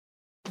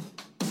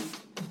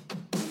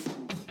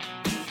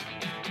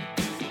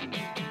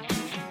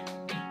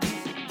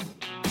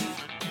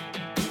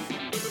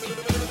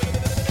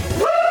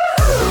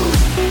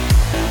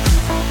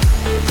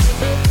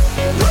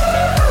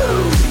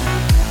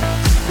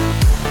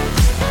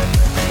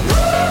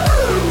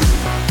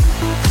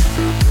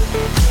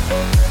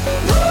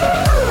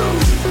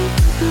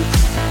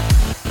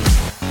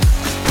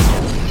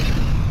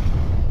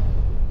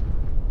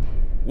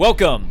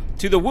Welcome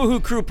to the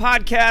Woohoo Crew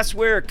podcast,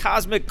 where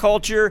cosmic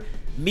culture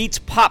meets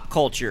pop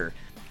culture,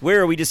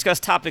 where we discuss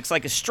topics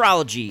like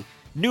astrology,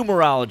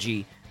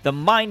 numerology, the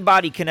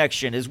mind-body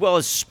connection, as well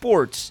as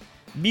sports,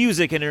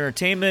 music, and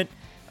entertainment.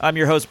 I'm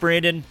your host,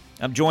 Brandon.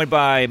 I'm joined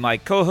by my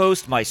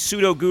co-host, my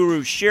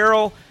pseudo-guru,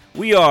 Cheryl.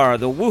 We are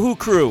the Woohoo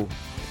Crew.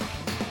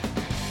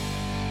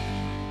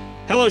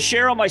 Hello,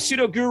 Cheryl, my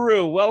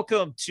pseudo-guru.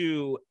 Welcome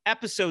to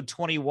episode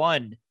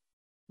 21.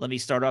 Let me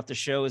start off the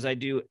show as I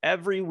do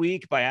every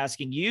week by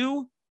asking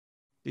you,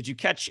 did you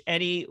catch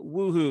any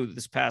woohoo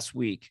this past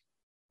week?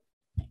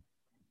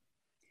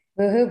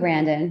 Woohoo,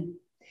 Brandon.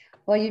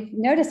 Well, you've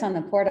noticed on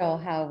the portal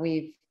how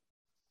we're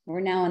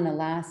now in the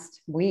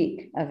last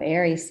week of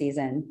Aries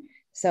season.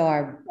 So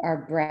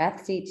our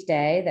breaths each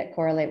day that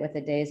correlate with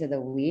the days of the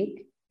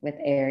week with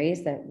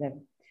Aries,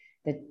 the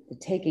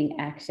taking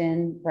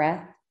action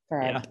breath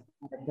for our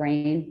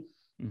brain.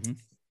 Mm-hmm.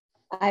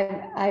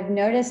 I've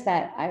noticed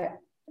that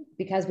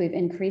because we've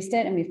increased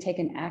it and we've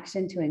taken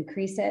action to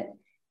increase it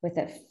with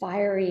a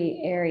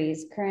fiery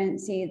Aries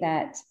currency,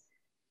 that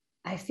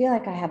I feel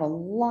like I have a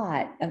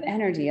lot of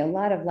energy, a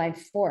lot of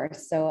life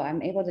force. So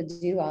I'm able to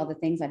do all the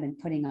things I've been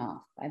putting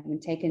off. I've been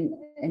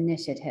taking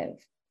initiative.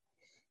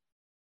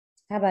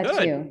 How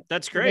about you?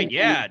 That's great.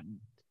 Yeah,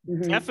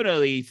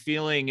 Definitely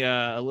feeling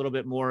a little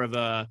bit more of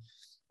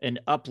an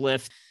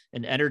uplift,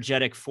 an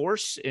energetic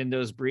force in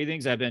those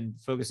breathings. I've been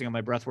focusing on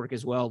my breath work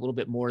as well, a little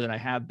bit more than I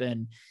have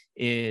been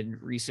in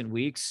recent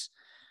weeks,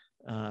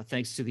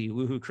 thanks to the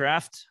Woohoo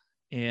Craft.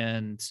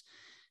 And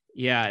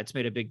yeah, it's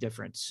made a big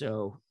difference.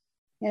 So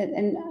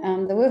and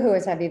the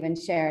Woohooers have even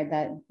shared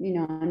that,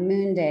 on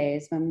moon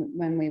days,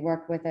 when we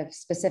work with a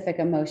specific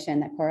emotion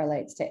that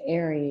correlates to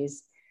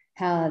Aries,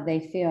 how they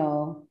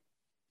feel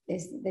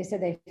they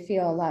said they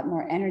feel a lot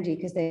more energy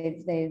because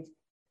they've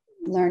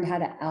learned how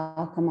to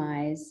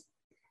alchemize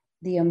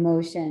the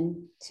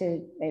emotion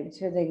so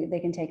they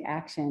can take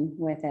action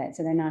with it.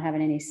 So they're not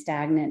having any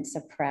stagnant,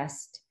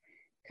 suppressed,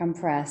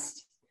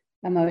 compressed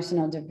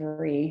emotional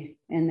debris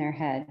in their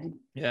head.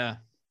 Yeah.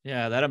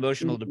 That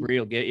emotional debris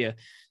will get you.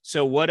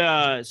 So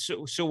what,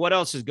 so what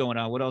else is going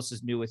on? What else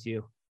is new with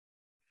you?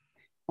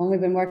 Well,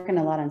 we've been working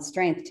a lot on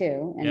strength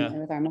too, and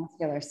with our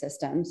muscular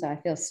system. So I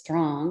feel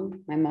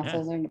strong. My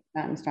muscles are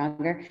gotten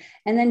stronger.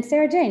 And then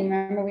Sarah Jane,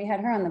 remember we had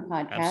her on the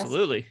podcast?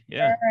 Absolutely.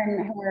 Yeah. Her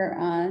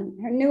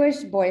and her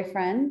newish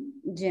boyfriend,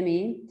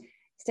 Jimmy,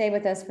 stayed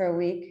with us for a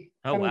week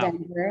from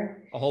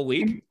Denver. A whole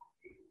week?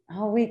 A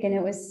whole week. And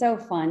it was so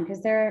fun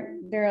because they're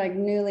like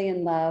newly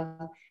in love,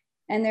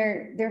 and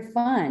they're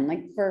fun.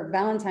 Like for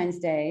Valentine's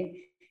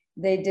Day,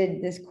 they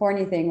did this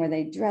corny thing where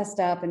they dressed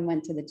up and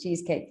went to the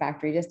Cheesecake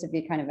Factory just to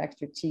be kind of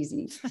extra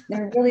cheesy.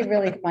 They're really,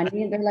 really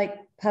funny. They're like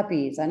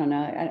puppies. I don't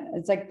know.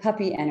 It's like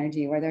puppy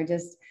energy where they're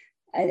just,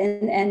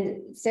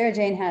 and Sarah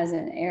Jane has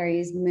an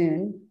Aries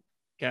moon.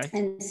 Okay.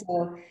 And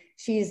so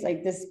she's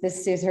like,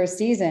 this is her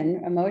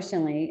season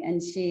emotionally.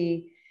 And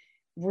she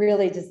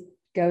really just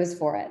goes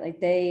for it. Like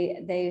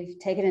they've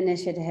taken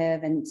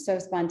initiative and so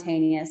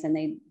spontaneous,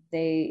 and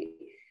they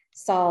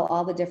saw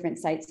all the different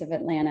sites of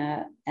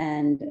Atlanta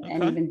and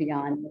even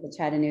beyond the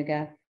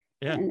Chattanooga.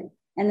 Yeah.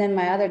 And then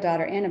my other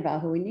daughter,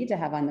 Annabelle, who we need to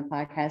have on the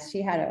podcast,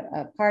 she had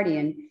a party,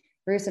 and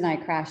Bruce and I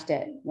crashed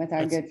it with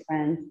our good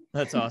friend.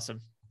 That's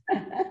awesome.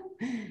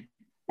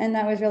 And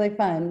that was really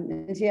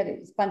fun. And she had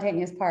a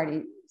spontaneous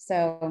party.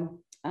 So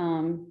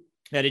now,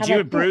 did you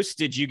and Bruce,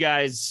 did you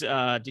guys,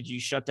 did you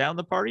shut down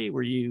the party?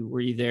 Were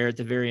you there at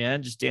the very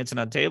end, just dancing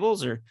on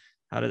tables, or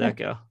how did that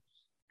go?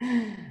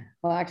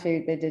 Well,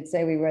 actually, they did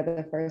say we were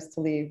the first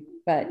to leave,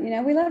 but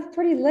we left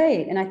pretty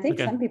late, and I think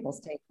some people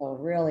stayed till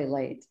really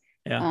late.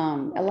 Yeah.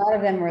 A lot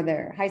of them were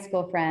their high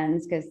school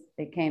friends because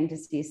they came to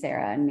see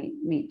Sarah and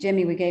meet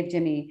Jimmy. We gave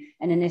Jimmy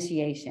an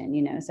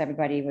initiation, so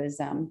everybody was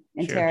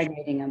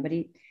interrogating him, but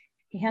he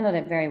handled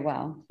it very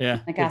well. Yeah.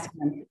 Like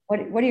asking him,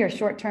 what are your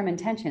short-term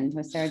intentions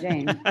with Sarah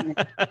Jane?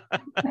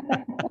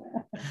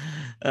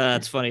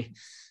 That's funny.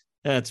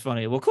 That's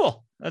funny. Well,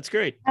 cool. That's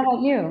great. How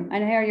about you? I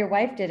know your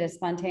wife did a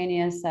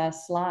spontaneous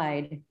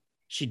slide.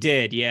 She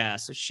did. Yeah.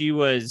 So she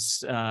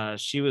was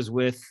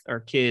with our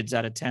kids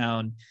out of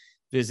town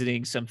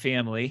visiting some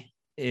family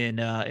in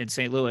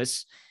St.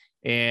 Louis,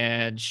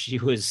 and she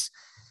was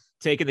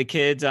taking the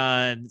kids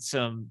on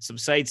some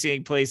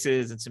sightseeing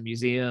places and some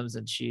museums,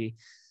 and she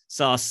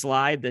saw a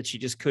slide that she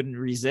just couldn't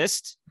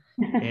resist.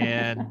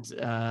 And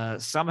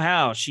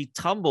somehow she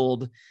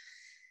tumbled.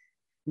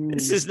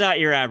 This is not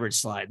your average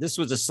slide. This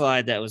was a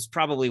slide that was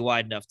probably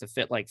wide enough to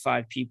fit like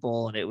 5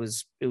 people. And it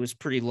was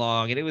pretty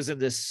long. And it was in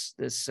this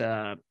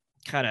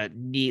kind of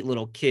neat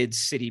little kids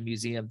city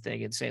museum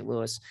thing in St.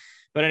 Louis.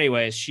 But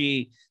anyways,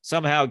 she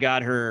somehow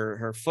got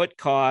her foot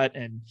caught.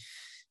 And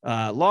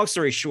long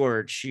story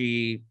short,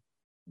 she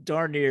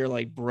darn near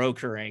like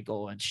broke her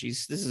ankle. And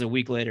this is a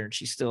week later, and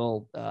she's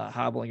still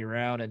hobbling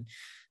around. And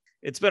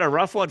it's been a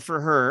rough one for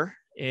her.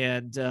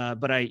 And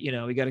but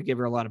we got to give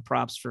her a lot of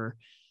props for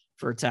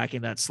attacking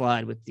that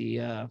slide with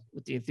the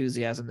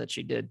enthusiasm that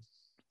she did.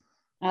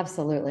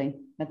 Absolutely.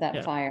 With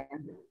that fire.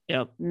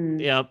 Yep.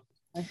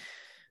 All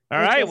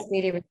right.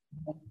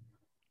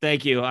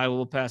 Thank you. I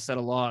will pass that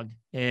along,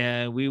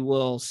 and we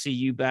will see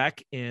you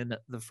back in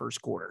the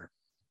first quarter.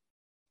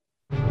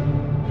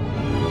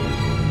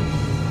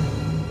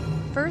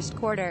 First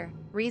quarter,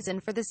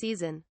 reason for the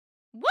season.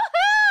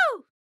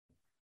 Woohoo!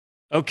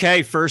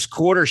 Okay, first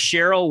quarter.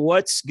 Cheryl,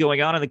 what's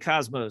going on in the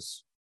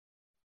cosmos?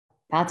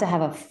 About to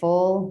have a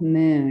full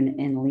moon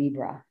in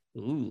Libra.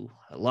 Ooh,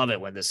 I love it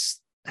when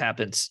this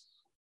happens.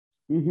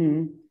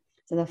 So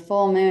the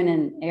full moon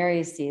in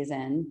Aries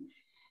season.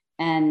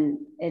 And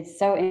it's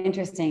so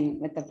interesting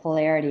with the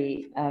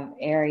polarity of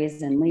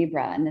Aries and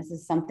Libra. And this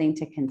is something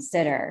to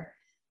consider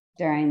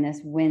during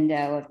this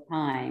window of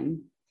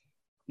time,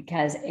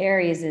 because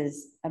Aries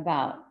is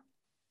about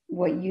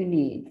what you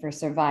need for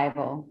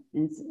survival.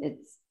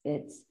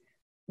 It's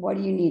what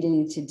do you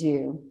need to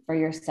do for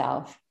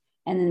yourself.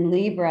 And then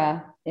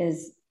Libra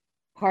is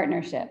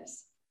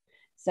partnerships.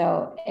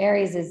 So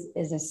Aries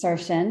is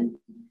assertion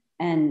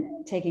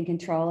and taking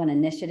control and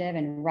initiative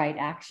and right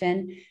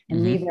action.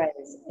 And Libra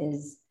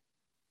is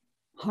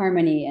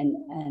harmony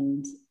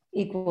and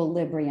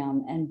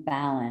equilibrium and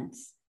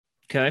balance.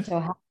 Okay. So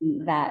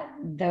having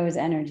those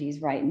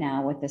energies right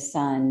now with the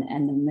sun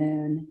and the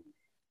moon,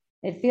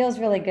 it feels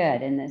really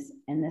good in this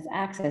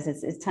axis.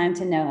 It's time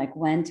to know like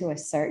when to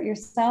assert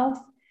yourself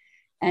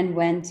and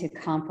when to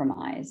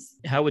compromise.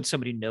 How would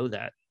somebody know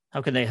that?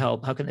 How can they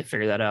help? How can they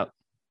figure that out?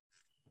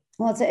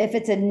 Well, if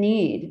it's a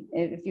need,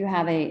 if you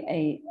have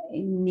a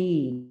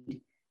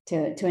need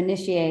to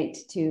initiate,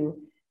 to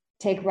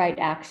take right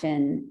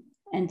action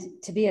and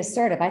to be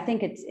assertive, I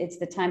think it's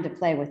the time to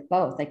play with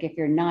both. Like if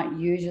you're not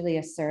usually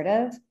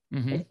assertive,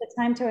 it's the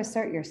time to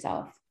assert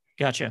yourself.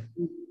 Gotcha.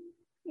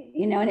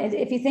 You know, and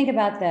if you think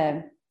about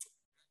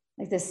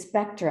the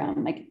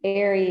spectrum, like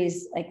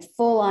Aries, like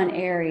full on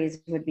Aries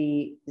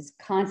is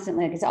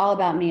constantly like, it's all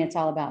about me. It's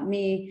all about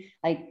me.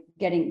 Like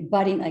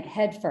butting like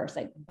head first,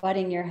 like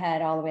butting your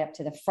head all the way up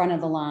to the front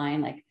of the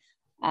line. Like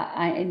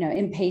I know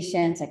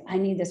impatience, like I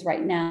need this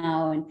right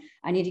now. And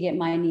I need to get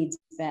my needs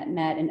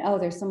met. And, oh,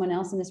 there's someone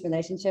else in this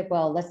relationship.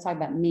 Well, let's talk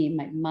about me,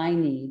 my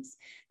needs.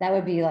 That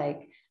would be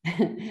like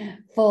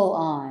full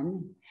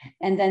on.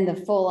 And then the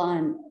full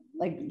on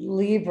like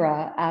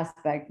Libra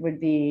aspect would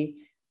be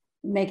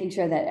making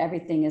sure that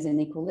everything is in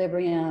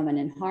equilibrium and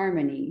in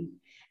harmony.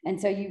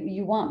 And so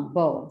you want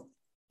both.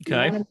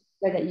 Okay. You want to make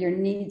sure that your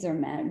needs are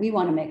met. We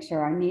want to make sure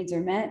our needs are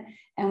met.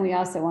 And we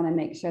also want to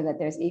make sure that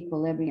there's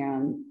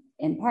equilibrium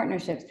in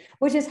partnerships,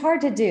 which is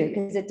hard to do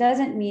because it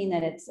doesn't mean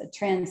that it's a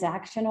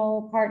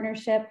transactional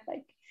partnership.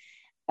 Like,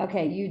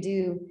 okay,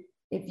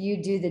 if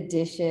you do the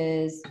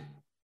dishes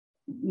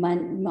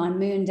on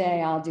Moon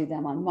Day, I'll do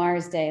them on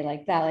Mars Day,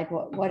 like that. Like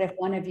what if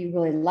one of you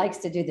really likes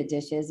to do the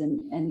dishes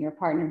and your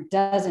partner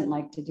doesn't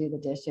like to do the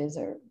dishes,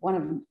 or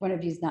one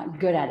of you's not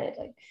good at it,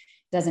 like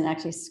doesn't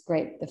actually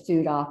scrape the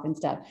food off and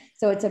stuff.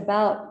 So it's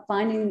about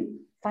finding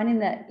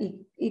that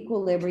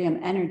equilibrium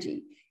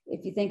energy.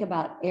 If you think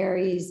about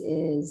Aries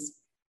is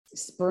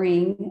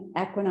spring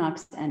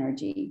equinox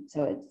energy.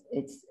 So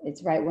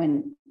it's right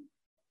when,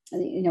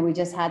 you know, we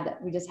just had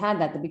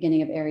that at the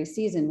beginning of Aries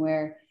season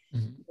where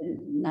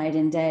night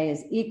and day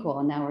is equal.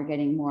 And now we're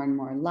getting more and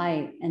more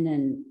light. And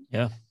then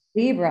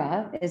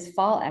Libra is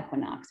fall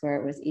equinox where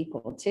it was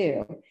equal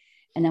too.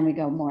 And then we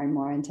go more and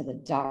more into the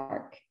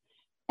dark.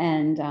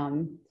 And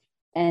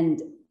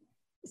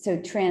so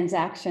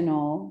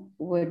transactional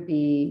would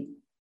be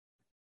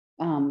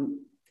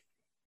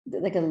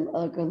like a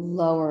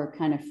lower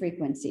kind of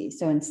frequency.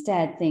 So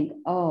instead think,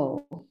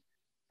 oh,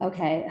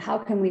 okay, how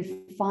can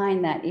we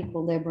find that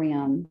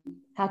equilibrium?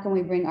 How can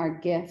we bring our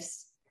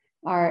gifts,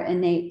 our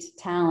innate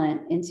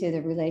talent into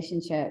the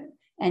relationship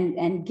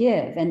and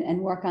give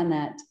and work on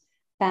that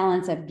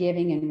balance of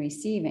giving and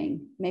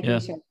receiving, making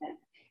sure that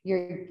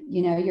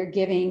you're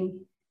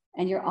giving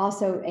and you're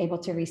also able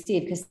to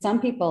receive, because some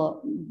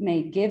people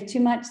may give too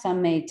much,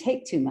 some may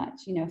take too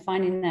much,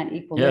 finding that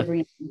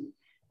equilibrium,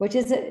 which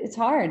is, it's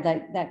hard,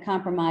 like that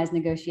compromise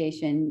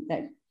negotiation,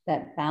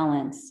 that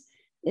balance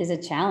is a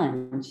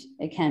challenge.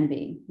 It can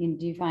be.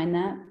 Do you find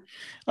that?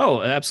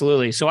 Oh,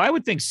 absolutely. So I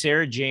would think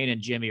Sarah Jane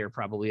and Jimmy are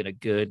probably in a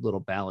good little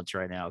balance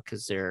right now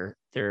because they're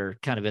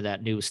kind of in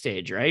that new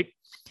stage, right?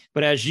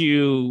 But as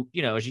you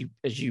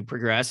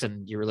progress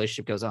and your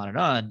relationship goes on and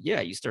on,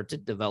 you start to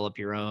develop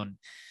your own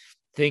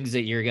things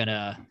that you're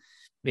gonna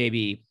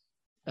maybe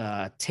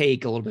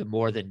take a little bit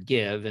more than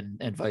give,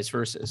 and vice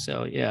versa.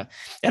 So yeah,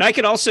 and I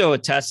can also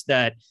attest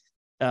that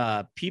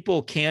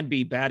people can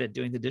be bad at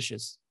doing the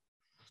dishes.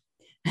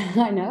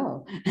 I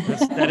know.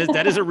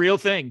 that is a real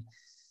thing.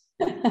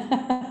 I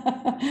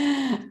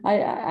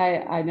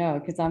know,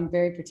 because I'm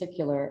very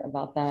particular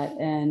about that.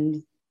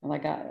 And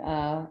like,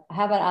 how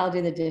about I'll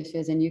do the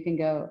dishes and you can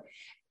go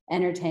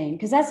entertain?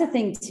 Because that's the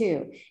thing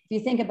too. If you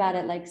think about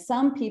it, like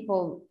some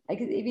people, like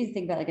if you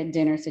think about like a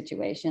dinner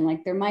situation,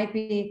 like there might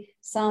be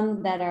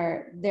some that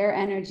their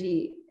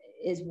energy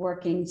is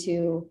working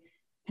to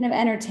kind of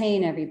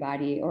entertain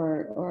everybody,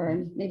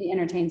 or maybe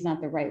entertain is not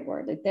the right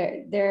word. Like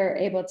they're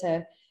able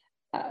to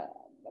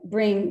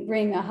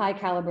bring a high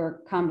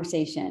caliber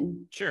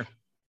conversation. Sure.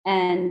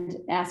 and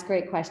ask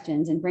great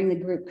questions and bring the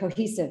group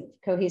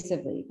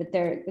cohesively, but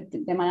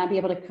they might not be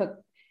able to cook,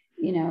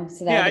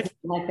 so that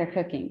like they're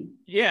cooking.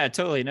 Yeah,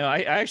 totally. No,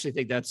 I actually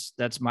think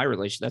that's my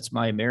relation. That's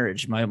my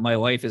marriage. My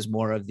wife is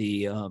more of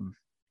the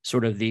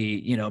sort of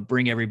the,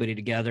 bring everybody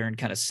together and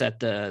kind of set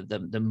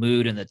the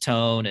mood and the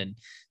tone. And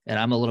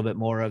I'm a little bit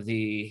more of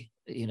the,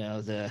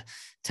 the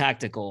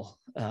tactical,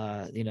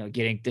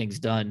 getting things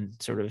done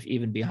sort of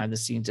even behind the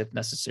scenes if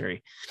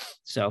necessary.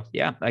 So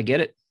yeah, I get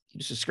it. You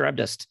just described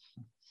us.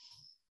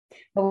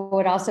 But what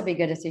would also be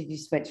good is if you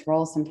switch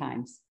roles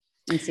sometimes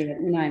and see what,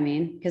 you know what I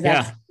mean? Because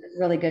that's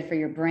really good for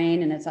your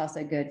brain. And it's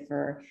also good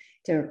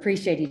to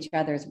appreciate each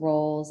other's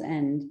roles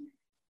and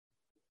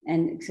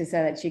so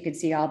that she could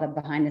see all the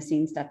behind the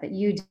scenes stuff that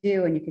you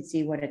do. And you could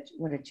see what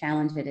a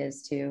challenge it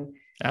is to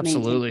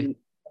absolutely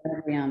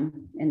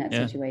equilibrium in that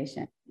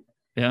situation.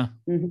 Yeah.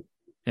 Mm-hmm.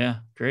 Yeah.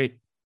 Great.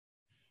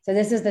 So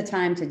this is the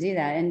time to do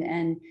that.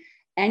 And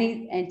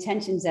any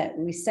intentions that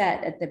we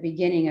set at the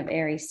beginning of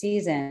Aries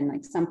season,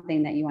 like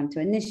something that you want to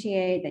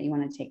initiate, that you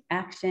want to take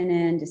action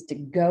in, just to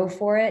go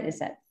for it, is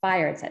that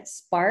fire, it's that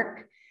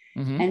spark,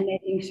 and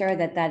making sure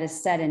that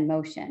is set in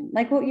motion.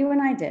 Like what you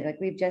and I did, like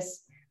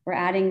we're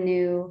adding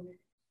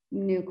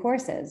new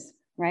courses,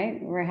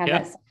 right? We're having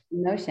that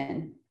in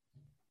motion.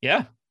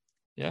 Yeah.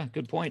 Yeah.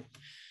 Good point.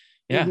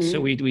 Yeah. So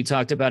we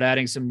talked about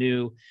adding some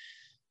new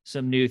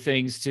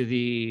things to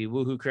the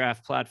Woohoo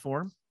Craft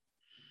platform.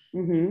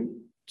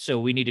 So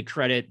we need to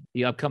credit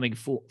the upcoming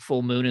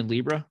full moon in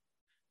Libra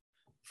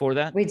for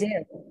that. We do.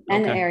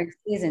 And the Aries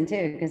season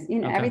too, because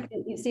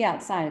everything you see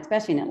outside,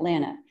 especially in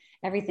Atlanta,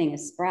 everything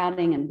is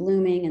sprouting and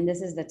blooming. And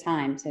this is the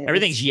time to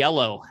everything's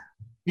yellow.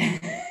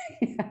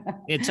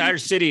 The entire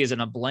city is in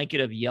a blanket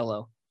of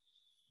yellow.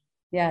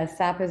 Yeah,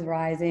 sap is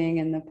rising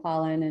and the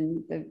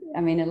pollen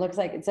it looks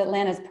like it's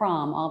Atlanta's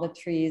prom. All the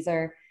trees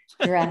are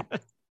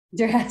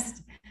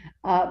dressed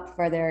up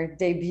for their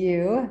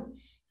debut.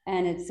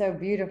 And it's so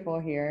beautiful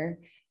here.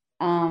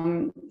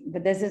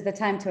 But this is the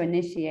time to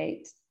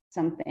initiate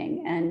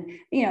something. And,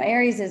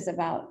 Aries is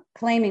about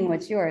claiming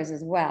what's yours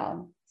as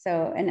well.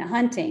 So, and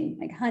hunting,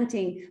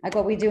 like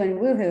what we do in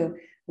Woohoo,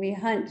 we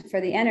hunt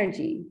for the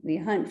energy. We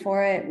hunt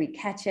for it, we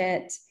catch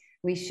it,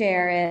 we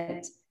share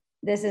it.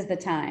 This is the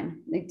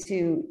time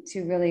to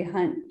really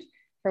hunt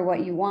for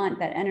what you want,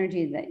 that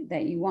energy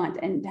that you want,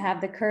 and to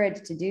have the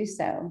courage to do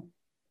so.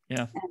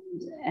 Yeah.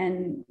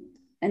 And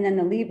then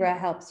the Libra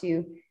helps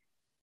you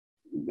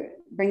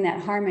bring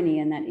that harmony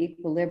and that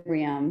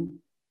equilibrium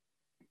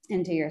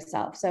into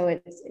yourself. So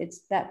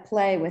it's that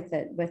play with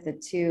the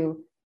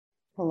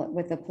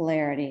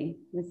polarity.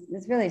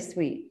 It's really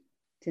sweet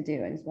to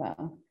do it as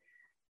well.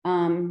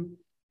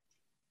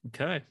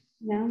 Okay.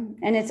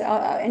 And it's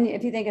and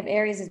if you think of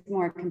Aries as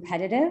more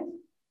competitive,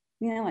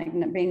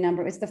 like being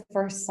it's the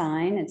first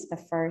sign. It's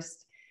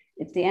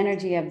the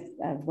energy of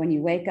when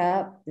you wake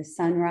up, the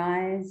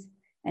sunrise,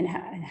 and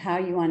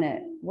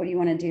what you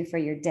want to do for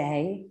your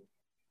day.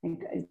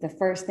 Like the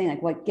first thing,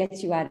 like what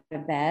gets you out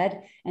of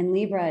bed. And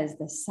Libra is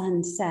the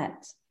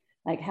sunset,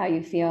 like how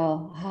you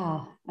feel,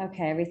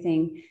 okay,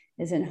 everything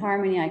is in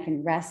harmony. I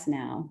can rest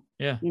now.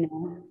 Yeah.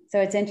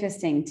 So it's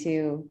interesting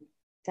to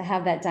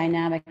have that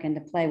dynamic and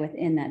to play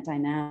within that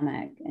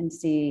dynamic and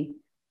see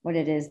what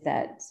it is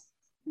that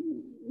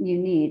you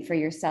need for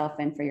yourself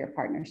and for your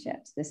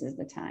partnerships. This is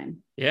the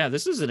time. Yeah,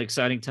 this is an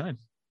exciting time.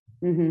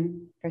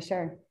 For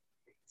sure.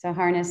 So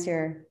harness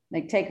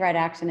take right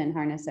action and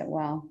harness it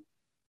well.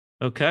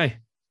 Okay,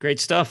 great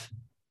stuff.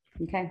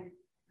 Okay.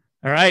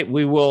 All right,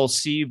 we will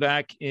see you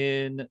back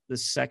in the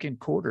second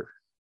quarter.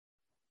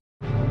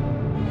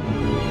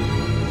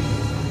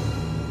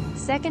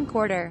 Second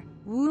quarter,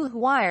 Woohoo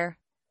Wire.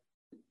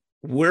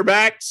 We're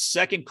back.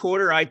 Second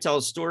quarter, I Tell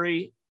a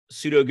Story.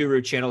 Pseudo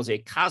Guru channels a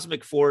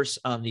cosmic force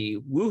on the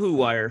Woohoo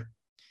Wire,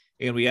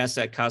 and we ask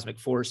that cosmic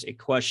force a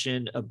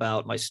question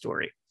about my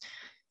story.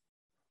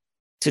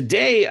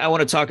 Today, I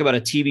want to talk about a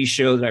TV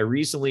show that I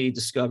recently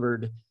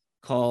discovered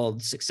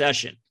called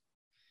Succession.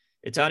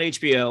 It's on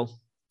HBO.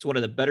 It's one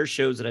of the better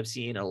shows that I've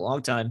seen in a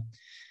long time.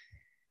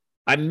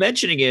 I'm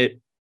mentioning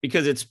it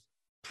because it's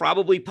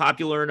probably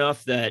popular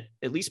enough that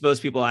at least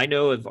most people I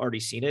know have already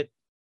seen it.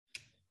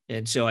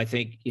 And so I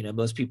think,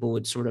 most people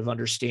would sort of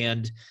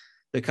understand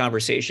the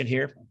conversation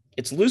here.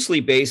 It's loosely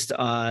based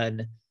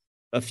on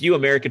a few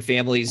American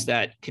families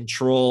that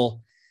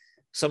control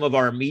some of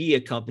our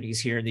media companies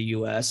here in the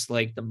US,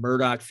 like the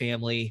Murdoch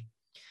family.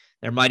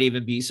 There might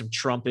even be some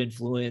Trump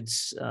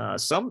influence.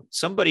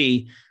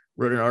 Somebody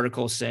wrote an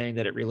article saying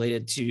that it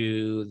related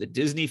to the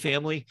Disney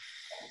family.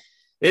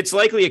 It's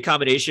likely a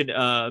combination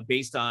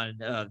based on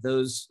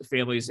those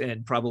families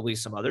and probably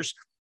some others.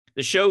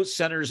 The show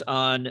centers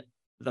on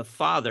the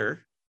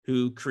father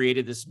who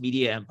created this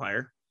media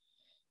empire,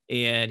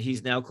 and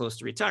he's now close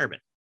to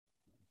retirement.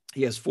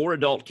 He has 4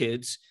 adult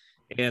kids,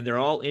 and they're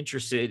all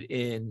interested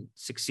in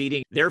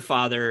succeeding their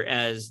father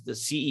as the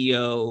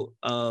CEO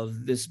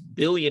of this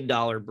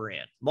billion-dollar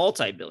brand,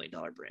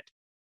 multi-billion-dollar brand.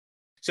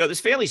 So this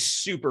family's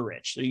super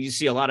rich. So you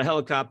see a lot of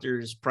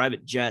helicopters,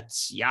 private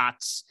jets,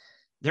 yachts.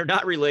 They're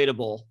not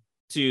relatable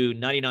to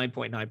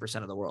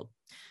 99.9% of the world.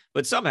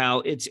 But somehow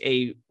it's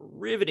a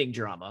riveting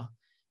drama,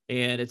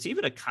 and it's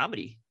even a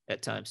comedy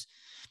at times.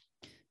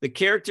 The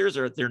characters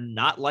they're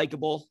not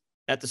likable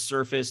at the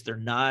surface. They're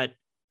not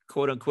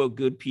quote unquote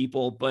good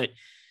people, but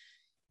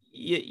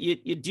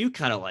you do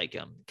kind of like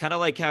them, kind of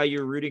like how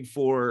you're rooting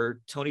for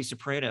Tony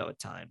Soprano at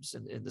times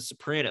in The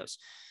Sopranos.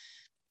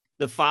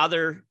 The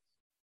father,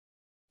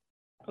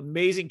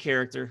 amazing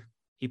character.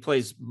 He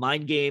plays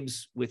mind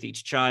games with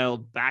each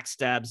child,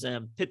 backstabs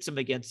them, pits them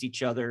against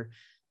each other,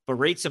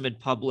 berates them in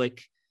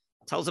public,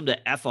 tells them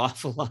to F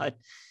off a lot.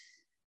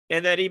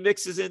 And then he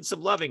mixes in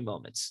some loving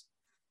moments,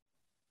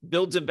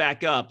 builds him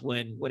back up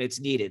when it's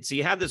needed. So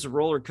you have this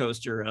roller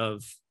coaster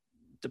of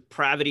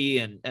depravity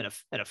and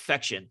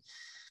affection.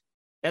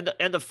 And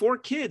the four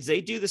kids,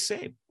 they do the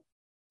same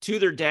to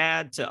their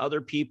dad, to other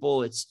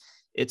people. It's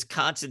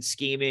constant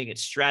scheming,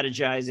 it's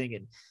strategizing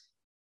and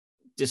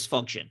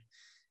dysfunction.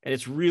 And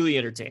it's really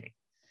entertaining.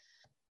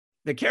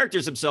 The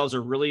characters themselves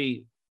are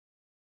really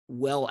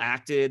well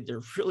acted. They're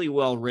really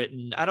well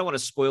written. I don't want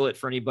to spoil it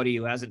for anybody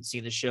who hasn't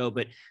seen the show,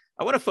 but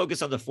I want to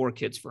focus on the four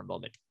kids for a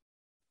moment.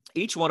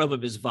 Each one of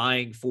them is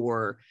vying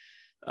for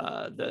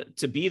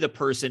to be the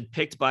person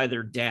picked by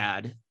their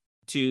dad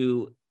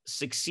to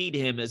succeed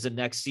him as the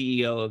next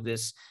CEO of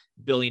this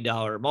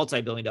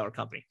multi-billion dollar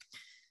company.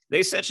 They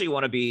essentially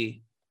want to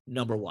be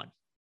number one.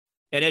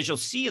 And as you'll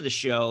see in the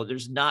show,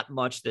 there's not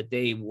much that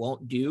they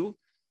won't do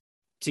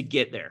to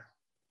get there.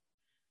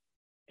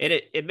 And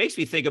it makes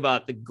me think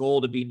about the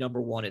goal to be number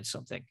one in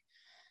something.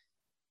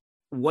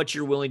 What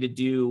you're willing to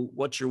do,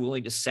 what you're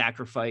willing to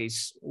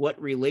sacrifice, what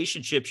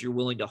relationships you're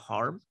willing to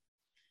harm,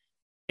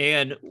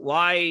 and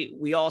why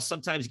we all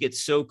sometimes get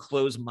so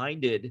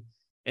close-minded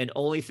and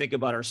only think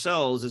about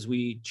ourselves as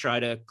we try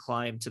to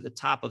climb to the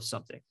top of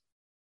something.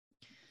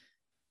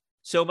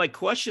 So my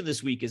question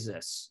this week is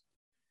this: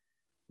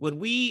 when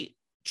we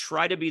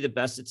try to be the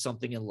best at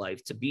something in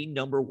life, to be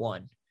number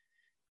one,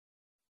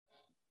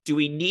 do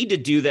we need to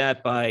do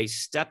that by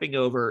stepping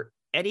over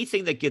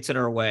anything that gets in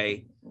our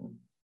way?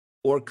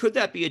 Or could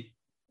that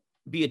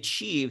be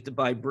achieved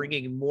by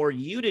bringing more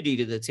unity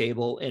to the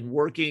table and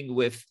working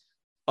with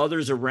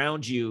others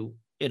around you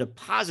in a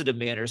positive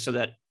manner so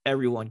that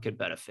everyone can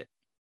benefit?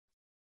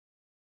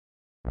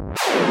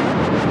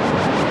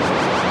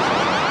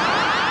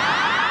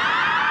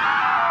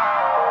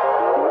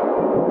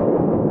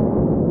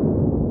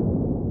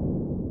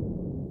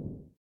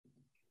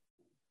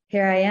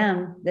 Here I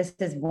am. This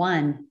is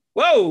one.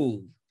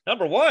 Whoa,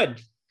 number one.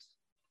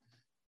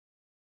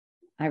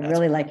 I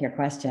really like your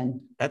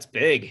question. That's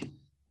big.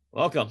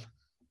 Welcome.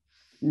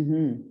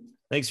 Mm-hmm.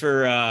 Thanks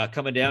for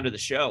coming down to the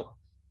show.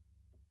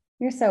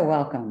 You're so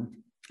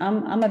welcome.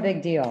 I'm a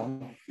big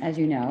deal, as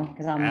you know,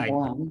 because I'm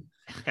one.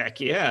 Heck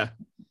yeah.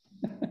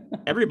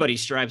 Everybody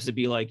strives to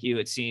be like you,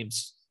 it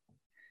seems.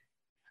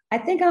 I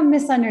think I'm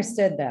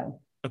misunderstood,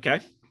 though. Okay.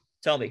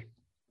 Tell me.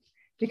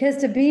 Because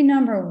to be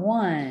number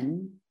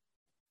one,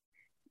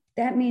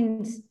 it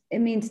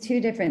means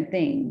two different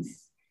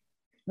things.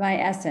 My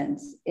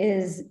essence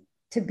is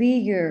to be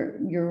your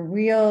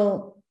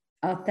real,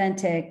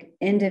 authentic,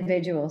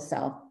 individual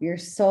self, your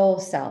soul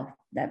self,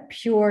 that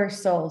pure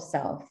soul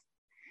self.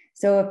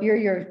 So if you're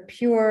your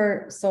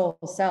pure soul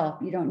self,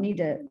 you don't need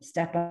to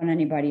step on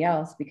anybody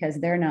else because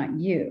they're not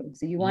you.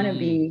 So you want to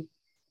be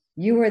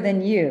youer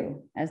than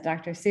you, as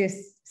Dr. Seuss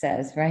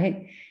says,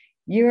 right?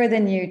 Youer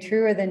than you,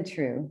 truer than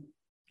true.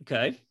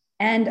 Okay.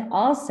 And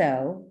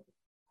also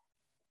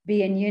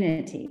be in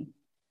unity.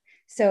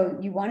 So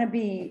you want to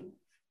be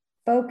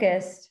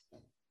focused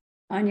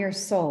on your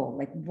soul.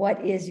 Like,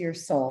 what is your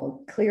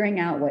soul? Clearing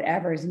out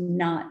whatever's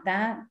not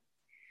that,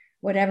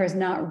 whatever's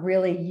not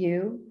really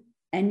you,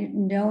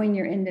 and knowing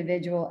your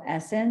individual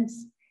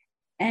essence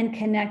and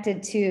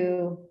connected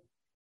to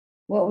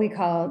what we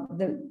call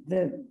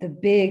the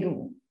big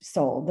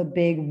soul, the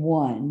big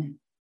one,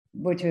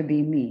 which would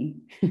be me.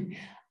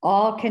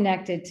 All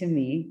connected to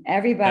me.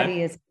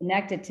 Everybody is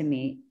connected to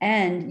me.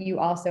 And you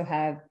also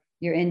have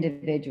your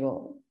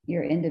individual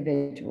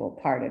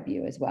part of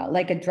you as well.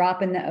 Like a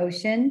drop in the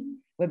ocean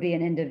would be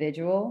an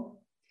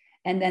individual.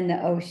 And then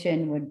the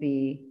ocean would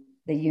be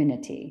the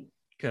unity.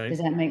 Okay. Does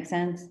that make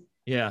sense?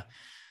 Yeah.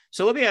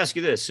 So let me ask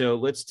you this. So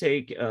let's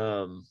take,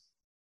 I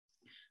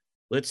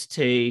was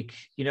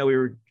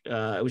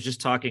just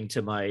talking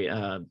to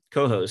my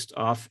co-host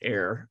off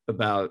air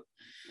about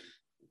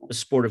the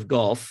sport of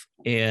golf.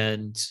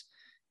 And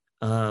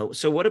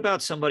so what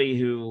about somebody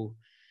who,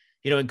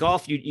 in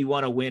golf, you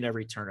want to win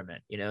every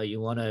tournament, you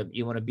want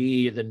to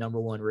be the number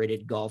one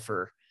rated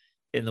golfer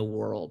in the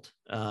world.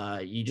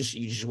 You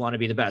just want to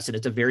be the best. And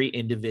it's a very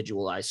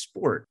individualized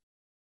sport.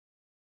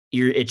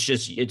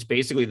 It's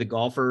basically the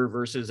golfer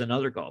versus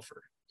another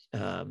golfer.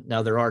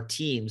 Now there are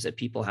teams that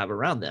people have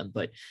around them,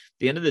 but at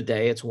the end of the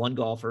day, it's one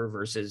golfer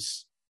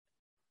versus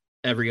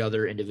every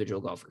other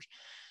individual golfer.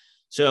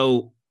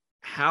 So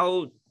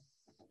how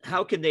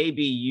can they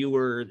be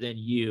youer than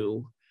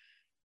you,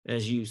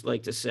 as you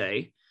like to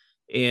say,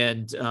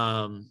 and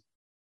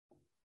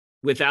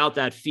without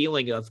that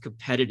feeling of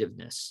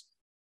competitiveness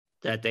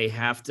that they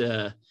have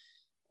to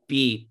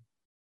beat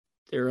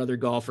their other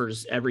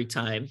golfers every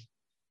time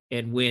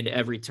and win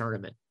every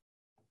tournament?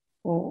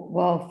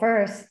 Well,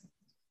 first,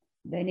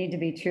 they need to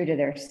be true to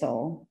their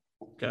soul.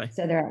 Okay.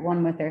 So they're at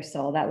one with their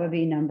soul. That would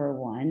be number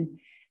one.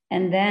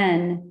 And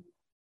then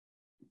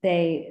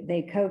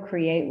they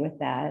co-create with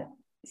that.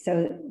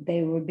 So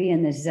they would be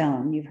in the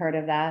zone. You've heard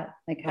of that?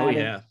 Like how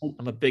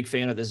I'm a big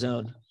fan of the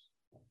zone.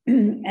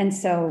 And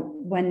so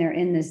when they're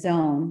in the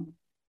zone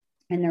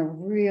and they're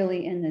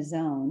really in the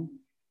zone,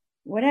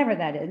 whatever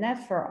that is, and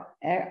that's for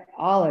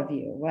all of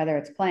you, whether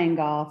it's playing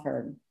golf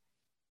or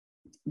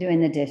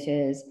doing the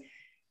dishes,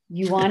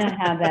 you want to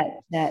have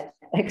that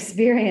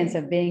experience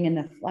of being in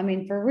the, I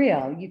mean, for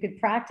real, you could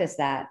practice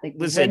that. Like,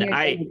 listen,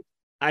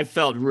 I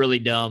felt really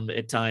dumb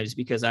at times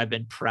because I've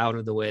been proud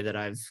of the way that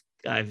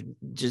I've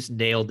just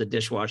nailed the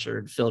dishwasher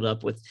and filled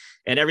up with,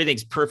 and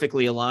everything's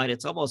perfectly aligned.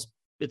 It's almost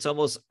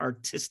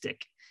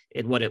artistic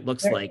in what it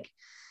looks like.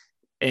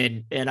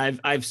 And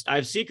I've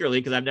secretly,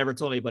 because I've never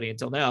told anybody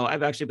until now,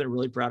 I've actually been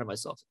really proud of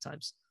myself at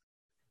times.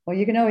 Well,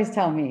 you can always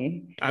tell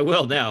me. I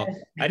will now.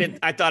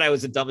 I thought I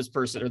was the dumbest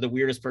person or the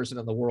weirdest person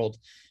in the world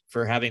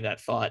for having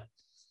that thought.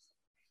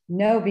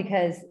 No,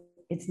 because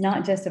it's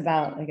not just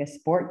about like a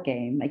sport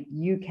game. Like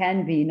you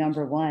can be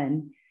number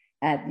one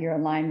at your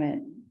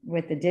alignment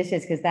with the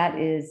dishes, because that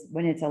is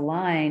when it's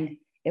aligned,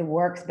 it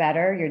works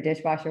better. Your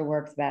dishwasher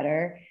works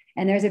better.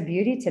 And there's a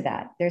beauty to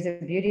that. There's a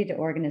beauty to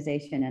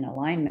organization and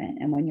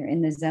alignment. And when you're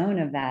in the zone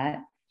of that,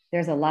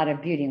 there's a lot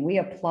of beauty. And we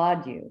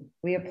applaud you.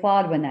 We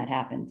applaud when that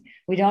happens.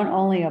 We don't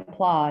only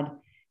applaud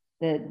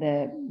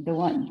the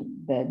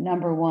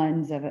number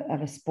ones of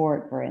a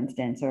sport, for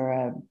instance,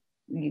 or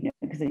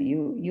because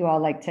you all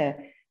like to,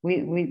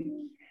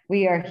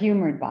 we are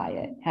humored by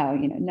it. How,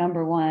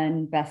 number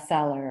one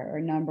bestseller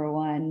or number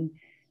one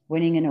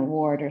winning an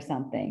award or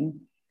something.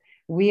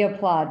 We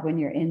applaud when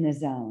you're in the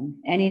zone,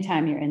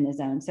 anytime you're in the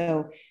zone.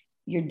 So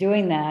you're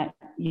doing that,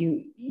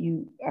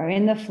 you are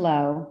in the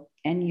flow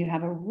and you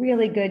have a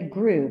really good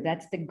groove.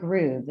 That's the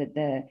groove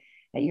that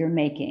you're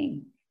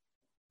making.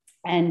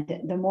 And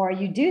the more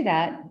you do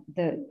that,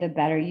 the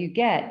better you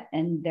get.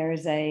 And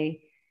there's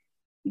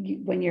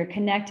when you're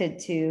connected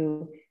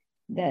to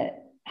the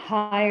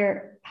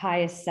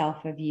highest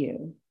self of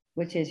you,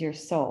 which is your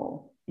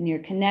soul, and you're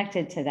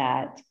connected to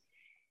that,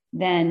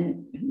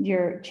 then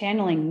you're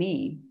channeling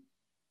me.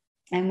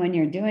 And when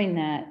you're doing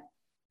that,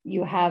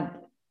 you have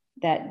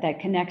that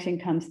connection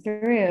comes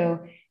through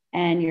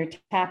and you're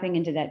tapping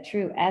into that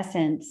true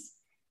essence.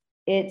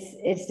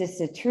 It's just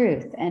the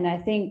truth. And I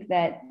think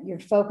that you're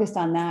focused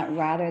on that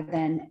rather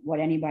than what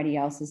anybody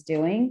else is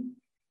doing.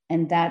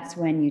 And that's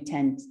when you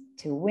tend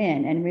to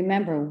win. And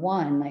remember,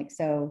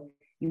 so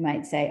you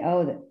might say,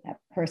 oh, that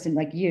person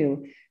like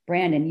you,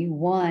 Brandon, you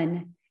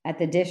won at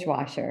the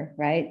dishwasher,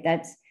 right?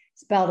 That's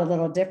spelled a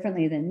little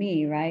differently than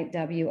me, right?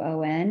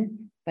 WON.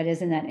 But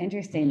isn't that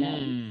interesting?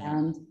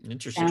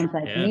 That sounds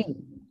like me.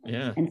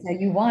 Yeah. And so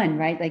you won,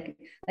 right? Like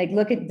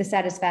look at the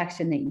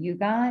satisfaction that you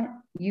got.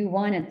 You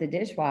won at the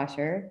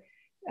dishwasher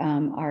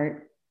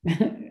art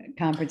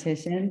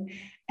competition,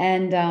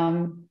 and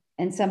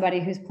somebody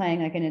who's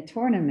playing like in a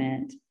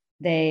tournament,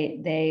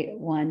 they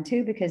won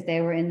too because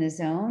they were in the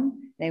zone.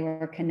 They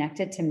were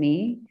connected to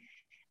me,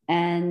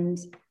 and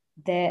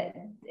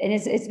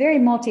it's very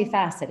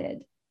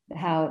multifaceted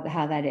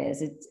how that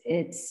is.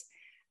 It's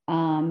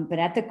but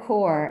at the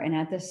core and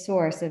at the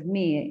source of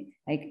me,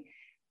 like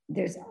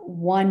there's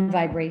one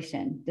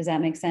vibration. Does that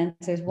make sense?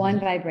 There's one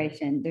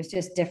vibration. There's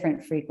just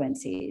different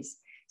frequencies.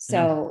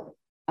 So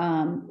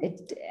some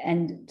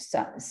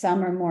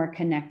are more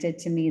connected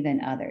to me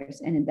than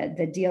others. And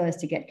the deal is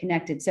to get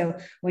connected. So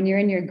when you're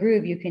in your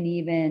groove, you can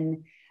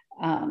even,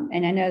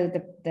 and I know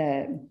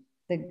the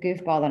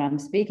goofball that I'm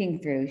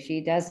speaking through,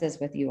 she does this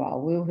with you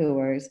all,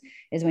 woo-hooers,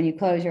 is when you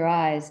close your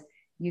eyes,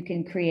 you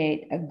can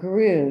create a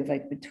groove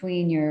like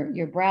between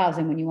your brows.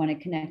 And when you want to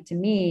connect to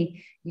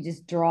me, you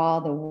just draw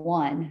the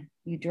one,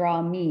 you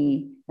draw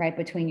me right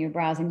between your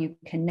brows and you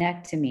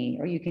connect to me,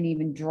 or you can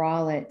even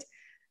draw it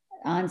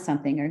on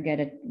something or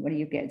what do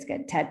you get? It's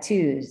get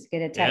tattoos,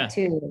 get a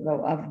tattoo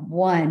of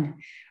one,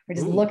 or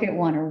just look at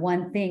one or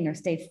one thing, or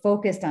stay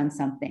focused on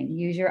something.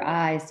 Use your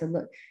eyes to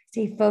look,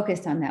 stay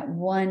focused on that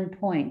one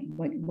point,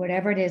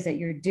 whatever it is that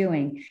you're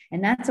doing.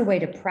 And that's a way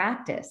to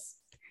practice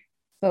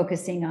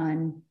focusing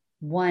on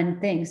one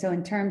thing. So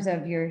in terms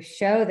of your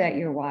show that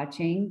you're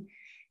watching,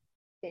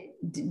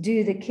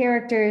 do the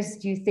characters,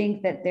 do you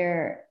think that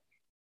they're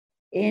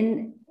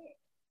in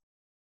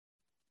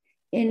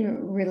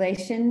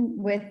relation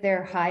with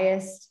their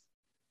highest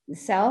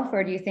self,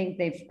 or do you think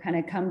they've kind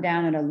of come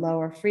down at a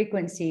lower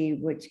frequency,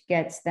 which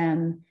gets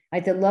them,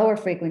 like the lower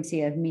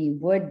frequency of me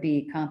would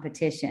be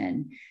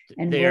competition,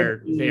 and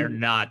they're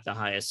not the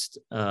highest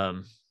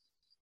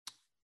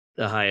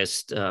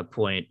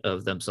point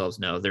of themselves.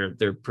 No,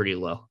 they're pretty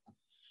low.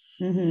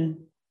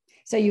 Mm-hmm.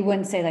 So you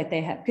wouldn't say like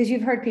they have, because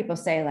you've heard people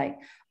say like,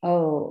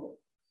 oh,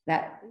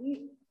 that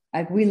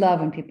like we love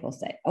when people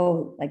say,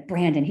 oh, like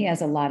Brandon, he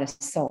has a lot of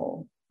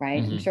soul,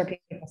 right? I'm sure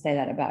people say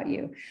that about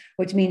you,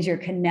 which means you're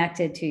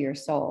connected to your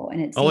soul.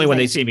 And it's only when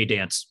they see me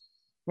dance.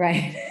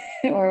 Right.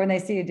 or when they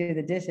see you do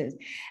the dishes.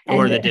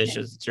 Or And the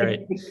dishes. That's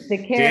right. the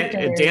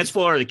character, Dance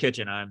floor or the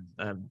kitchen.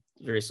 I'm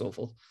very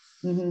soulful.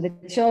 the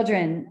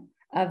children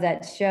of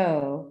that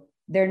show,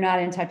 they're not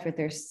in touch with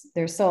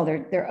their soul.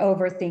 They're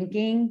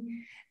overthinking.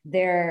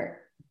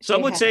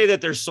 Some would say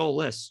that they're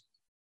soulless.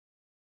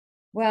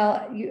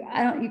 Well,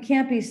 you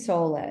can't be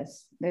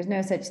soulless. There's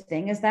no such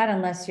thing as that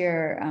unless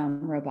you're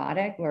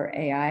robotic or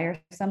AI or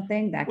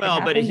something. That could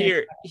happen. But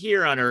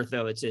here on Earth,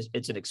 though, it's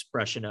an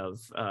expression of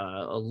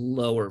a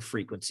lower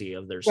frequency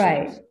of their soul.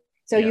 Right.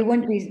 So you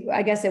wouldn't be.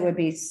 I guess it would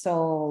be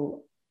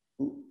soul.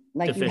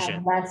 Like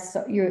deficient. you have less.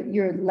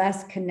 You're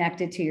less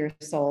connected to your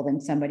soul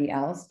than somebody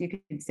else. You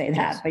could say that,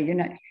 yes. But you're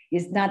not.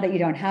 It's not that you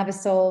don't have a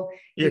soul.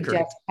 You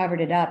just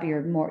covered it up.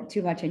 You're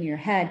too much in your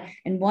head.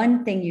 And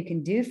one thing you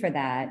can do for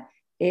that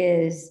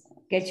is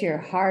get your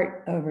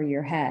heart over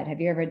your head.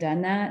 Have you ever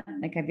done that?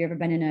 Like, have you ever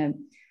been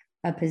in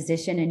a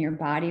position in your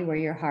body where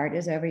your heart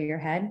is over your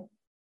head?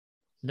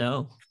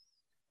 No.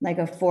 Like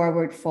a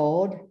forward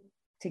fold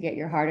to get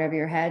your heart over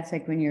your head. It's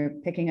like when you're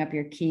picking up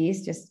your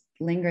keys, just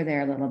linger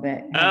there a little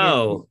bit.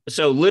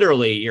 So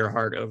literally your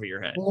heart over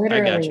your head.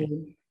 Literally, I got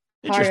you.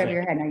 Heart over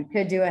your head. Now you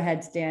could do a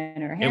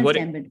headstand or a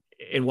handstand.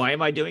 And why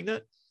am I doing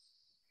that?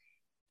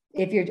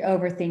 If you're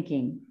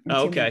overthinking.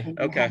 Okay.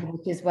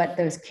 Which is what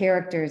those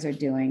characters are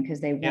doing, because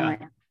they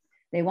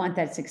want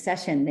that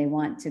succession. They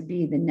want to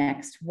be the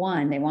next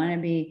one. They want to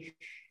be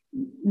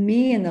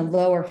me in the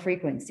lower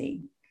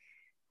frequency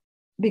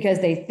because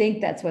they think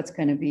that's what's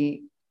going to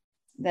be,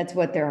 that's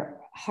what their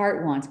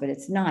heart wants, but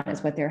it's not.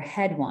 It's what their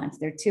head wants.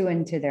 They're too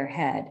into their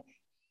head.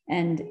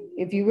 And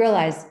if you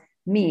realize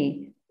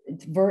me,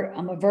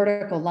 I'm a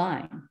vertical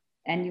line,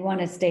 and you want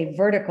to stay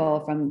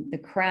vertical from the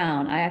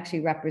crown. I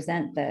actually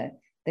represent the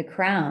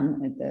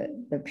crown,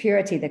 the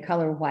purity, the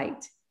color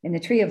white in the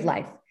tree of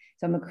life.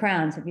 So I'm a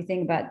crown. So if you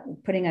think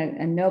about putting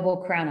a noble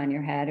crown on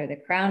your head, or the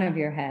crown of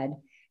your head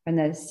from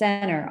the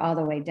center all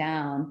the way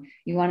down,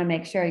 you want to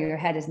make sure your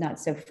head is not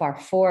so far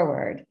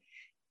forward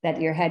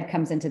that your head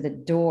comes into the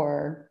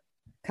door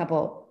a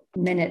couple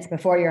minutes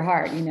before your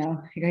heart,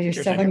 because you're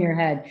so in your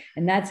head.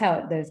 And that's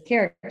how those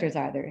characters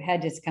are. Their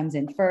head just comes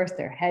in first,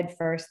 their head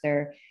first.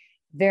 They're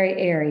very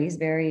Aries,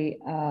 very,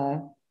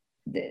 a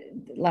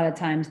lot of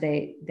times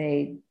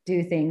they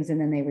do things and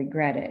then they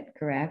regret it,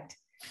 correct?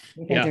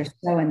 Because they're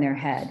so in their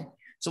head.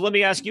 So let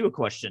me ask you a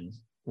question.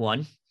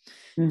 One.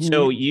 Mm-hmm.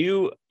 So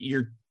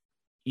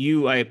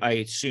I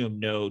assume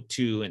know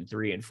 2 and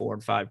 3 and 4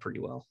 and 5 pretty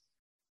well.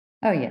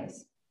 Oh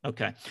yes.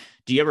 Okay.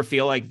 Do you ever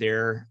feel like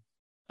they're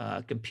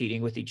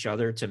competing with each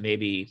other to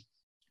maybe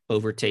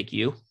overtake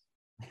you?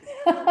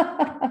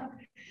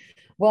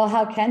 Well,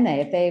 how can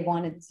they? If they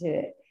wanted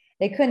to,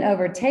 they couldn't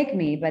overtake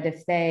me, but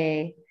if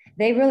they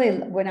really,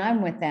 when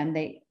I'm with them,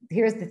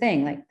 here's the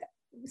thing, like,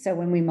 so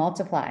when we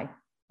multiply,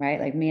 right?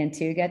 Like me and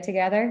 2 get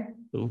together,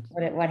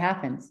 what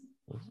happens?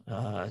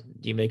 Do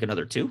you make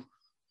another 2?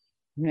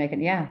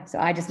 So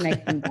I just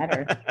make them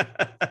better.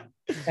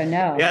 So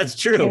no. Yeah, it's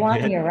true. They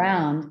want me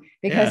around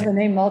because when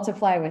they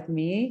multiply with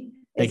me,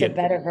 it's a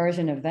better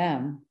version of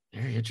them.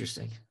 Very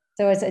interesting.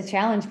 So it's a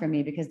challenge for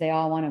me because they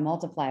all want to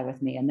multiply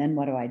with me. And then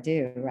what do I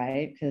do?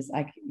 Right. Because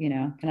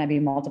can I be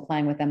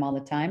multiplying with them all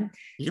the time?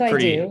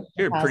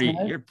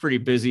 You're pretty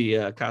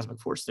busy cosmic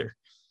force there.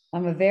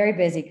 I'm a very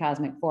busy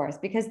cosmic force,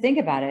 because think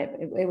about it.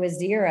 It was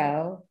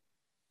 0,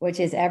 which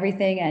is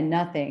everything and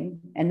nothing.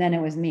 And then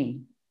it was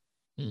me.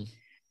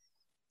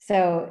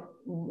 So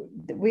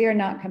we are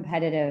not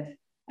competitive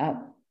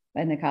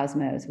in the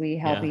cosmos. We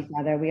help each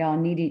other. We all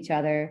need each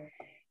other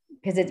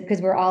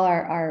because we're all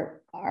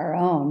our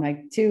own.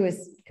 Like 2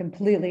 is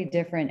completely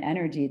different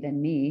energy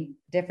than me,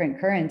 different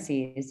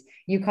currencies.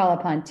 You call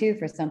upon 2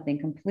 for something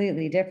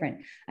completely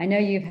different. I know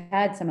you've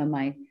had some of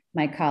my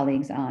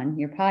colleagues on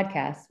your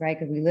podcast, right?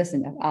 Because we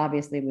listen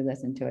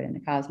to it in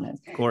the Cosmos.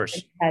 Of course.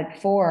 You've had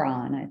 4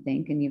 on, I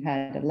think, and you've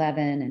had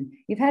 11, and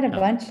you've had a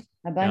bunch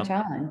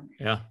on.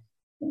 Yeah.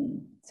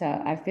 So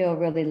I feel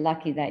really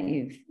lucky that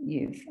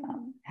you've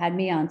had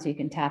me on, so you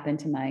can tap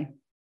into my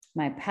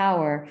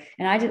power.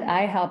 And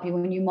I help you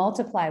when you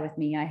multiply with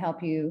me. I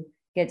help you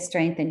get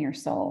strength in your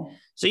soul.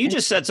 So you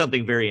just said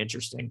something very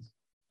interesting.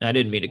 I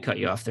didn't mean to cut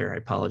you off there. I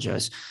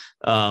apologize.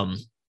 I'm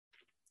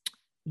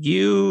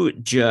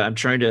going to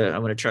try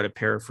to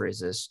paraphrase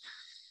this,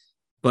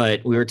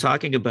 but we were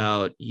talking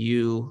about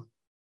you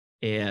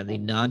and the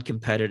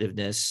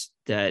non-competitiveness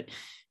that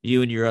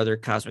you and your other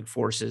cosmic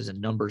forces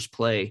and numbers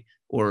play,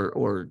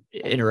 or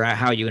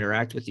how you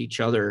interact with each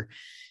other.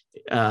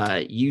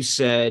 You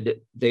said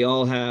they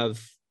all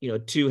have,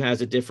 2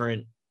 has a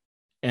different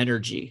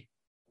energy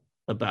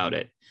about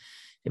it.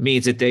 It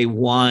means that they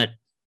want,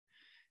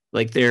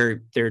 like, their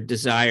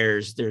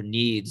desires, their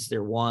needs,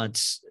 their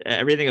wants,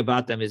 everything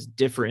about them is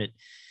different.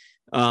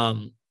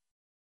 And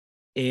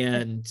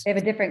they have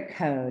a different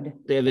code.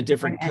 They have a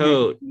different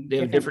code. They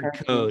have a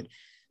different code.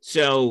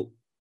 So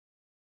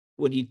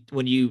when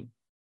you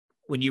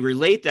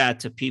relate that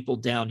to people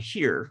down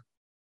here,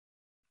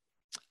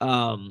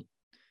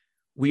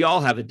 we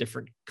all have a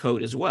different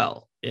code as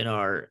well in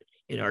our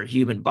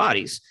human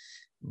bodies,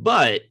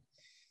 but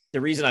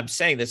the reason I'm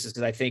saying this is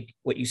because I think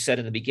what you said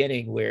in the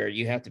beginning, where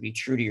you have to be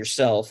true to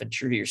yourself and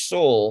true to your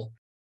soul,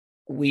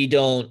 I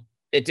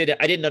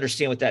didn't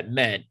understand what that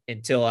meant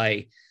until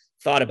I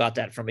thought about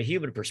that from a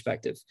human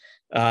perspective.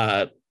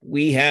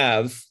 We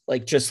have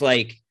just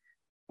like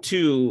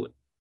two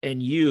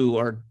and you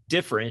are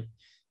different.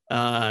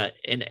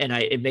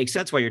 It makes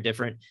sense why you're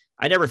different.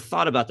 I never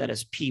thought about that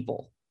as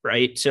people,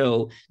 right?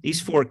 So these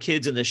four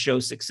kids in the show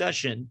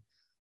Succession,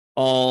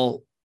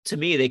 all to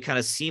me, they kind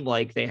of seem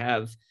like they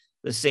have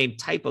the same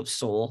type of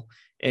soul,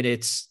 and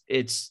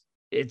it's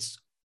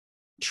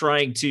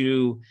trying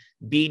to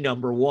be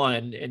number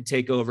one and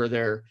take over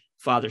their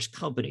father's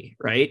company,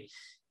 right?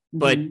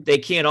 But they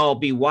can't all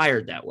be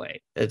wired that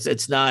way.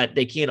 It's not,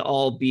 they can't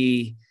all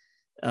be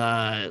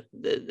have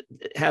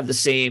the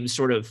same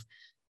sort of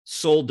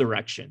soul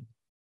direction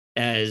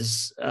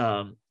as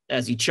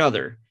each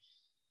other.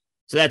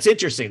 So that's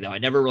interesting, though. I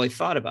never really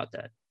thought about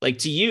that. Like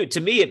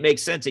to me, it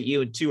makes sense that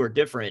you and two are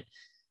different.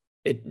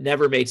 It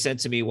never made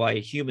sense to me why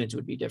humans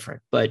would be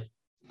different, but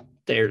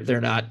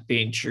they're not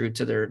being true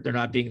to they're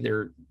not being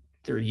their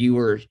you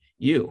or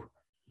you.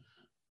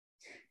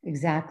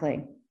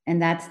 Exactly.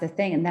 And that's the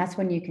thing. And that's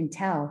when you can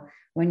tell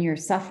when you're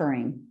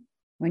suffering.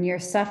 When you're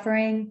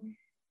suffering,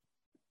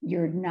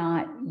 you're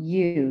not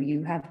you.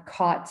 You have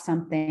caught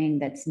something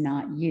that's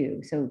not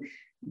you. So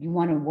you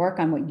want to work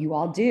on what you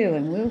all do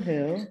in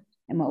Woohoo.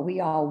 And what we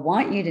all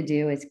want you to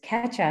do is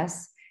catch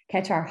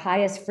our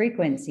highest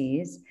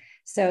frequencies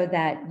so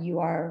that you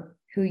are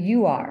who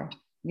you are.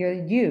 You're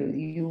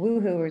you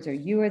Woohooers are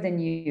youer than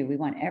you. We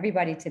want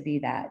everybody to be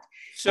that.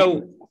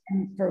 So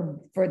and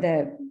for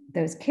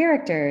those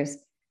characters,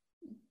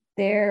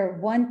 their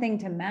one thing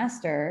to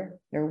master,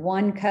 their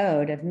one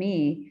code of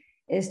me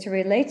is to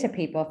relate to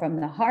people from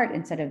the heart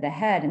instead of the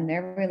head. And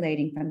they're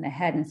relating from the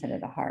head instead of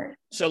the heart.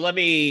 So let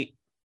me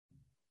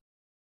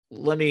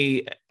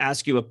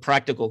ask you a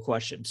practical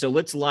question. So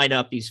let's line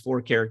up these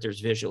four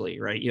characters visually,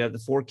 right? You have the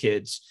four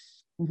kids,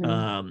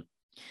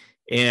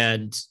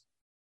 and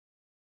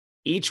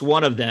each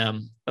one of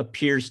them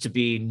appears to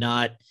be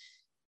not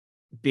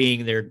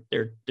being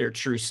their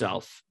true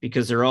self,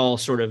 because they're all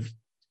sort of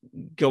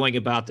going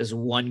about this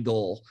one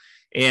goal.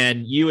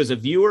 And you as a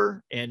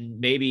viewer,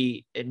 and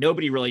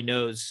nobody really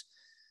knows,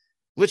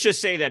 let's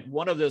just say that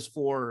one of those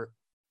four,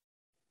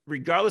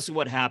 regardless of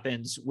what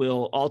happens,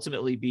 will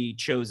ultimately be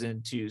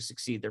chosen to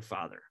succeed their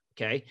father.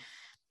 Okay.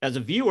 As a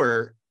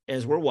viewer,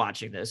 as we're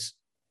watching this,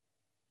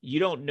 you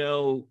don't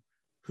know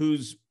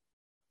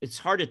it's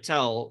hard to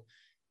tell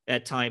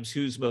at times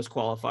who's most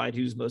qualified,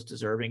 who's most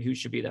deserving, who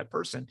should be that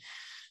person.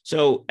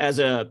 So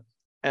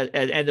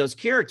and those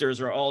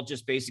characters are all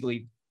just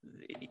basically,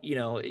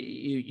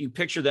 you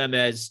picture them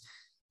as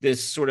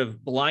this sort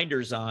of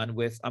blinders on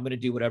with, I'm going to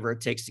do whatever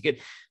it takes to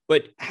get,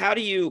 but how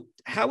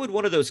would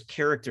one of those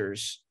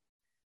characters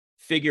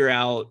figure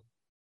out,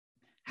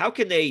 how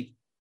can they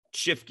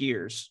shift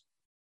gears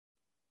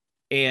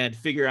and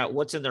figure out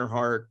what's in their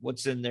heart,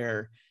 what's in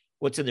their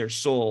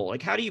soul?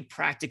 Like, how do you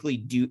practically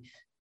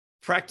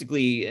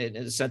in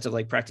the sense of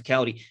like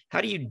practicality,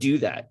 how do you do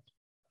that?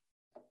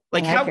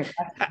 Like how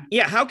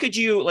could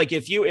you, like,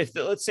 if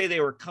let's say they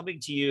were coming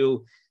to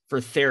you for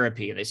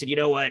therapy and they said, you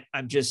know what,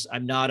 I'm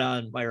not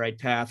on my right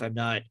path.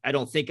 I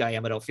don't think I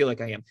am. I don't feel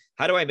like I am.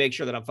 How do I make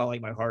sure that I'm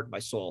following my heart and my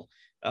soul?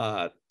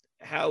 How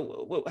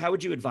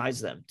would you advise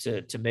them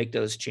to make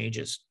those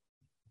changes?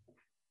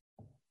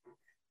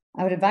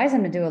 I would advise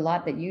them to do a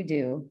lot that you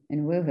do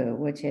in Woohoo,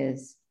 which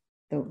is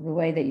the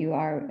way that you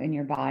are in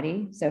your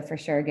body. So for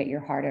sure, get your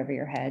heart over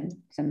your head,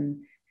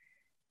 some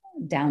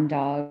down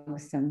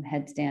dogs, some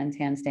headstands,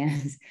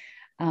 handstands.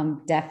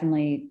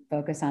 Definitely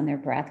focus on their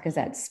breath, because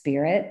that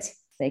spirit,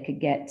 they could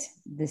get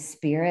the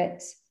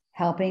spirit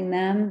helping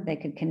them. They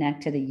could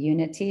connect to the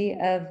unity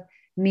of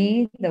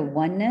me, the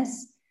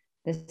oneness,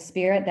 the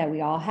spirit that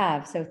we all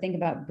have. So think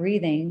about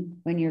breathing.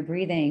 When you're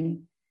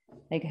breathing,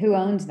 like, who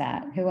owns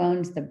that? Who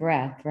owns the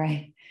breath,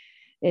 right?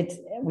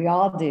 We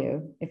all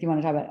do. If you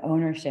want to talk about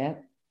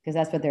ownership, because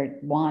that's what they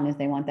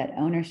want that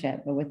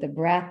ownership. But with the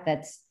breath,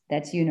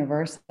 that's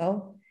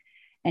universal,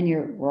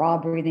 and we're all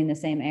breathing the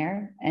same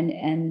air.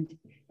 And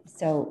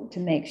so to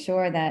make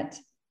sure that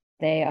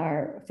they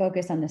are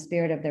focused on the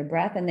spirit of their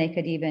breath, and they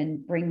could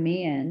even bring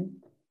me in,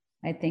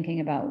 like thinking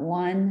about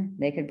one,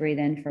 they could breathe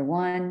in for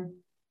one,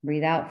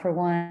 breathe out for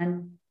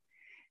one,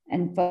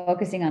 and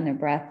focusing on their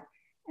breath.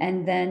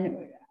 And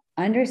then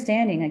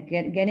understanding, like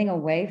getting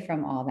away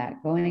from all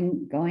that,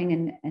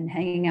 going and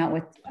hanging out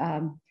with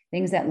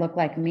things that look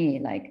like me,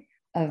 like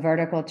a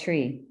vertical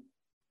tree,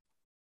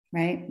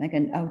 right? Like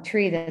a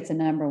tree that's a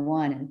number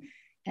one,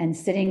 and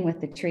sitting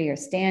with the tree or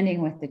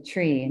standing with the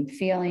tree and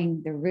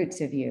feeling the roots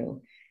of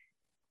you,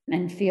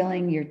 and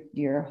feeling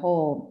your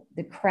whole,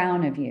 the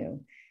crown of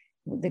you,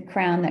 the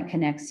crown that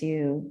connects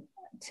you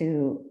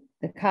to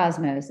the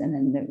cosmos, and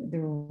then the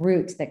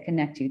roots that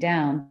connect you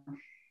down,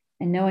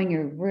 and knowing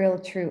your real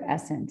true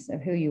essence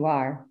of who you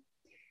are.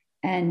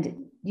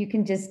 And you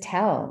can just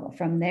tell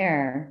from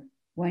there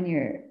when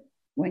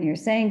you're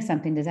saying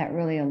something, does that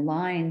really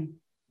align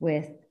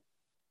with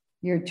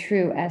your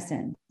true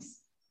essence?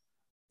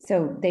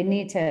 so they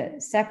need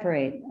to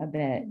separate a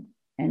bit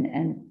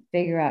and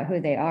figure out who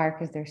they are,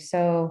 because they're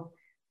so,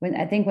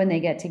 when they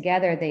get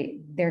together,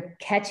 they're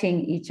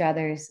catching each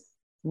other's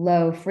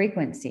low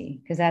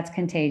frequency, because that's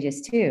contagious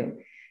too.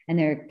 And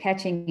they're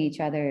catching each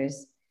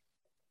other's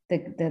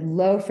the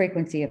low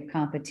frequency of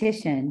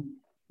competition,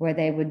 where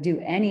they would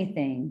do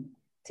anything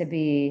to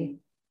be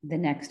the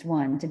next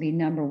one, to be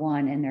number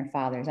one in their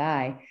father's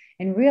eye.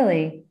 And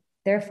really,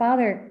 their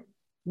father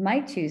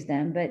might choose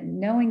them, but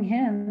knowing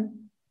him,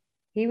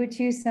 he would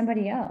choose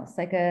somebody else,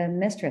 like a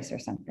mistress or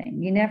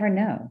something. You never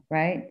know,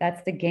 right?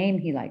 That's the game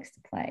he likes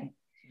to play.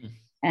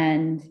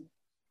 And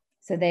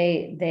so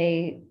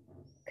they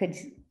could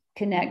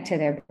connect to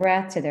their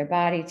breath, to their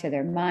body, to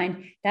their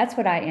mind. That's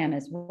what I am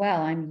as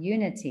well. I'm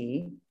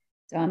unity.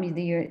 So I'm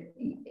your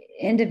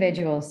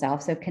individual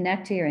self. So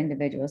connect to your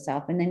individual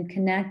self, and then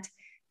connect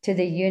to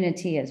the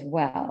unity as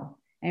well.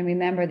 And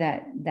remember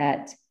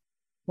that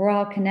we're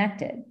all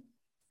connected.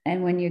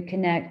 And when you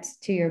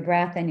connect to your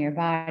breath and your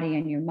body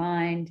and your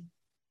mind,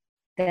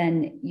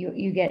 then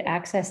you get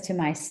access to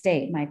my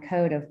state, my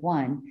code of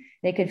one.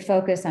 They could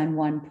focus on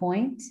one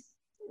point,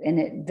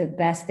 and the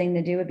best thing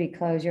to do would be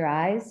close your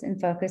eyes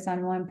and focus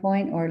on one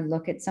point, or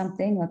look at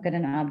something, look at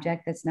an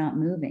object that's not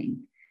moving,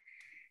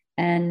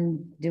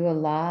 and do a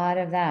lot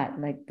of that,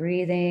 like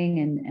breathing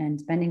and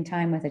spending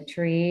time with a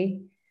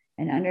tree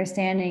and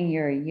understanding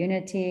your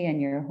unity and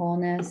your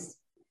wholeness.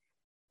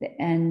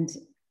 And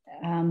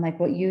like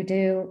what you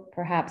do,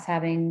 perhaps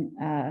having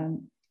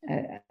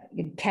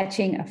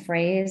catching a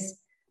phrase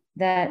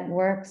that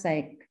works,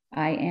 like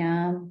I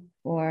am,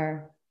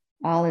 or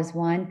all is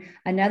one.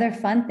 Another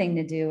fun thing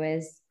to do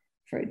is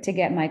to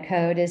get my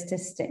code is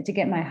to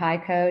get my high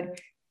code,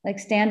 like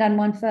stand on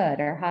one foot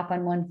or hop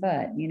on one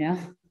foot,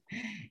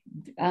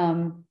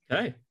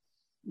 Okay.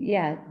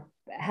 Yeah,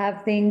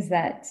 have things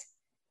that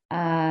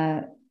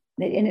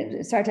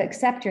and start to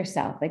accept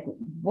yourself, like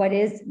what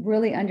is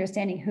really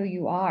understanding who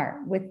you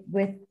are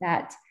with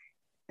that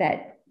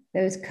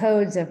those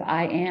codes of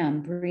I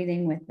am,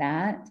 breathing with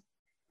that.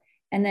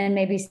 And then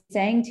maybe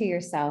saying to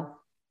yourself,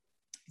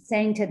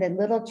 saying to the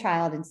little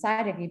child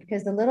inside of you,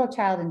 because the little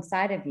child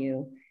inside of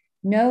you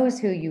knows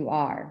who you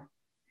are,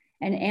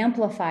 and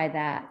amplify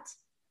that.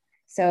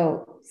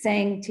 So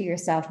saying to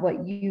yourself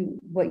what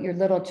your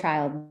little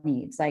child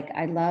needs, like,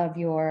 I love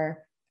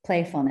your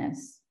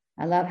playfulness.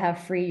 I love how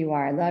free you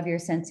are. I love your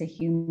sense of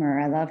humor.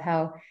 I love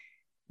how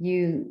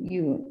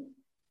you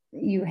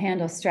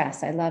handle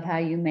stress. I love how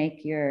you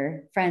make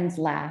your friends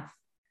laugh.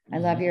 I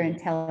love your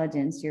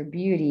intelligence, your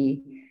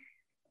beauty.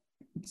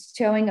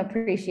 Showing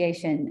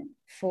appreciation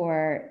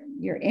for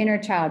your inner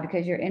child,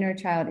 because your inner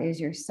child is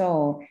your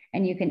soul.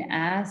 And you can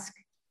ask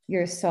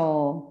your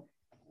soul,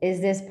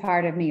 is this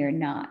part of me or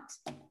not?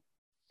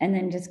 And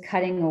then just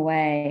cutting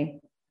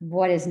away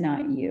what is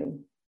not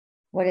you,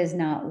 what is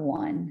not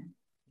one.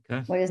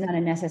 Okay. What is not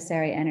a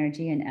necessary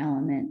energy and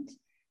element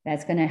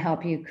that's going to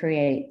help you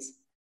create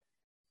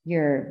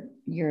your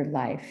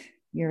life,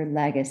 your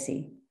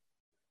legacy.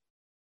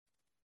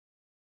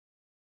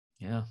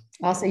 Yeah.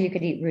 Also, you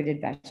could eat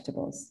rooted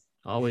vegetables.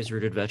 Always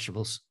rooted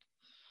vegetables.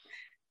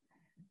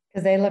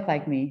 Because they look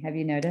like me. Have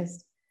you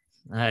noticed?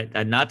 I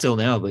not till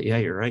now, but yeah,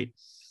 you're right.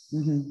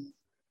 Mm-hmm.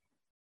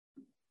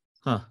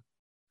 Huh.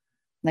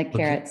 Like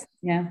carrots.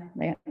 Yeah.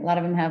 A lot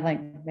of them have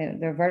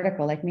they're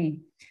vertical like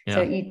me. Yeah.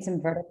 So eat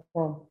some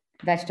vertical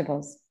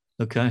vegetables.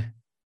 Okay.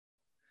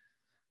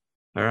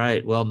 All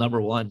right. Well,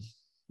 number one,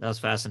 that was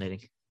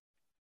fascinating.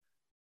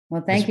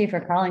 Well, thank you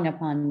for calling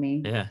upon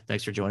me. Yeah.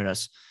 Thanks for joining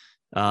us.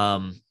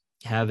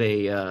 Have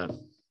a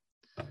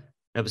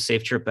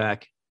safe trip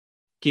back.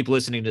 Keep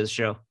listening to the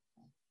show.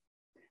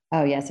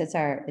 Oh yes.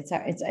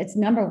 It's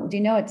number, do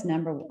you know it's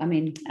number, I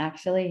mean,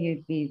 actually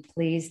you'd be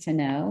pleased to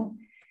know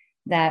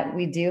that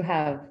we do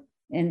have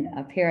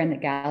up here in the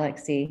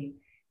galaxy,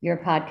 your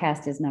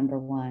podcast is number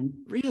one.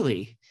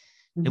 Really?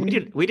 Mm-hmm.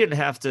 And we didn't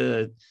have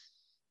to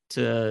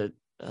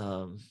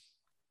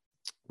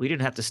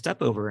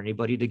step over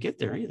anybody to get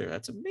there either.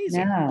 That's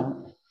amazing.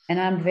 No. And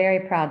I'm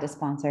very proud to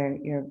sponsor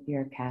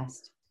your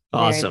cast.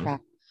 Awesome.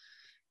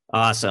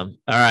 Awesome.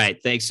 All right.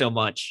 Thanks so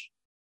much.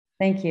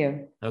 Thank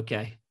you.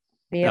 Okay.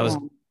 That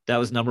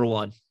was number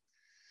one.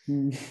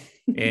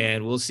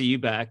 And we'll see you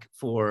back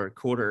for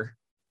quarter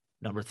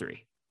number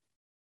 3.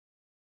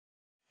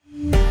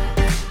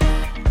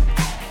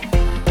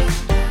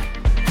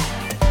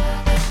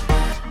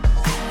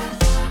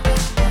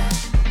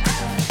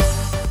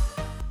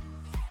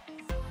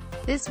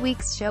 This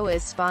week's show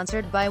is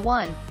sponsored by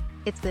One.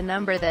 It's the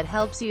number that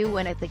helps you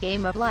win at the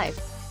game of life.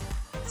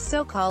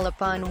 So call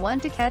upon One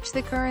to catch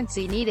the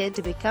currency needed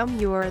to become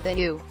the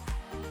you.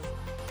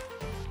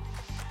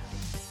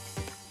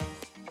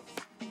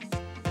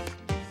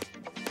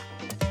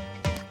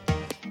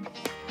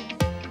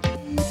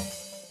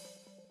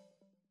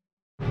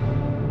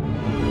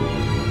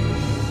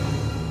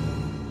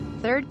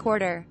 Third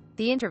quarter,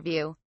 the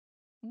interview.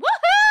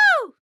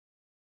 Woohoo!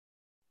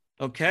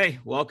 Okay,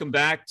 welcome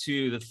back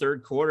to the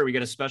third quarter. We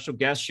got a special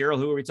guest. Cheryl,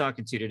 who are we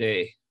talking to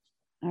today?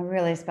 a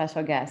really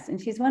special guest.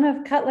 And she's one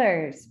of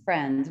Cutler's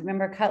friends.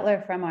 Remember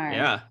Cutler from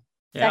our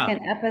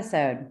second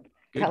episode?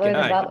 Good Cutler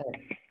guy. the butler.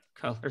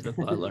 Cutler the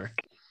butler.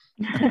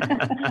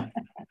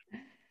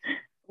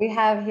 We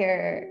have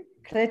here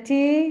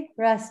Kliti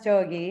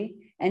Rastogi,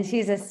 and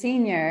she's a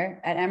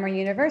senior at Emory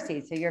University.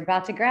 So you're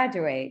about to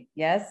graduate,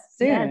 yes?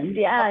 Soon. Yes,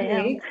 yeah, I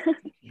am.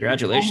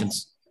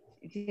 Congratulations.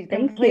 She's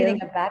Thank completing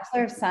you. a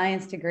Bachelor of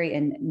Science degree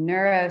in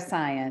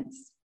neuroscience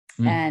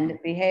Mm. and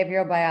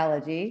behavioral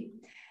biology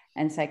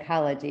and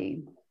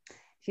psychology.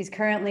 She's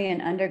currently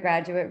an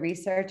undergraduate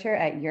researcher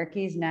at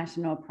Yerkes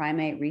National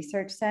Primate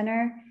Research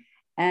Center.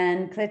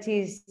 And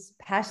Kliti's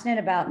passionate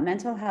about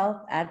mental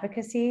health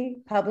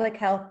advocacy, public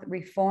health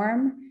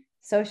reform,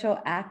 social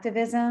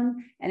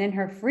activism, and in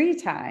her free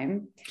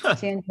time,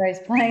 she enjoys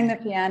playing the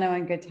piano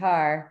and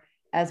guitar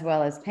as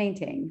well as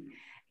painting.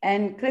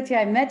 And Kliti,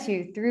 I met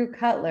you through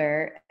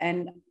Cutler,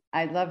 and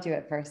I loved you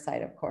at first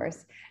sight, of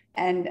course.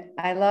 And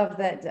I love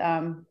that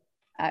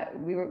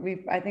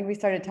I think we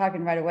started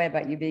talking right away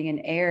about you being an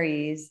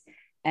Aries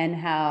and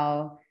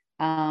how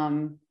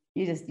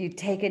you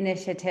take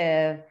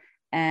initiative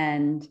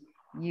and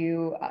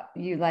you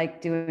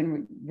like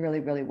doing really,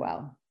 really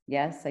well.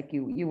 Yes, like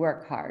you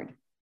work hard.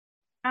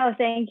 Oh,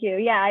 thank you.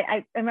 Yeah,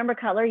 I remember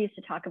Cutler used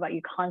to talk about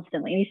you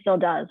constantly, and he still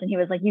does. And he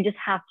was like, you just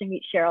have to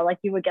meet Cheryl. Like,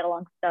 you would get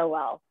along so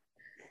well.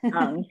 So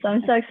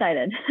I'm so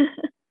excited.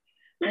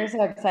 We're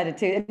so excited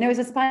too. And it was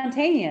a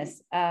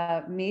spontaneous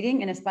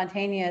meeting and a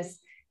spontaneous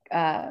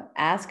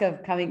ask of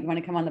you want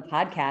to come on the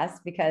podcast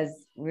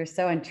because we're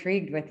so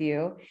intrigued with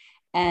you.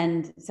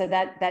 And so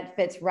that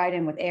fits right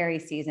in with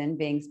Aries season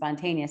being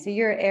spontaneous. So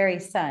you're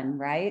Aries sun,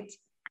 right?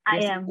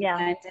 I am,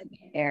 yeah.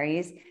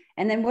 Aries.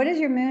 And then what is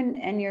your moon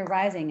and your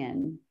rising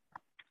in?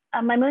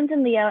 My moon's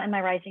in Leo and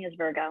my rising is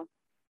Virgo.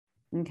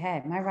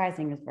 Okay, my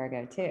rising is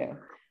Virgo too.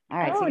 All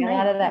right, Oh, so you got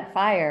nice. a lot of that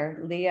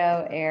fire,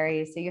 Leo,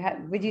 Aries. So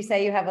would you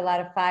say you have a lot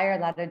of fire, a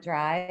lot of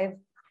drive?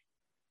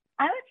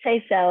 I would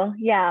say so,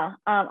 yeah.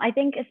 I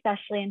think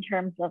especially in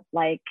terms of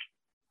like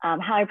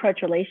how I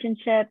approach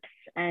relationships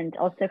and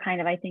also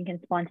kind of, I think in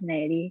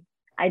spontaneity,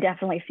 I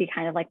definitely see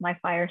kind of like my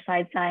fire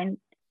side sign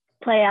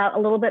play out a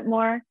little bit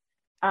more.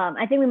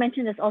 I think we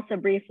mentioned this also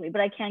briefly,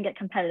 but I can get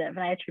competitive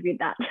and I attribute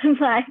that to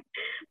my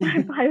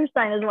fire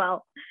sign as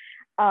well.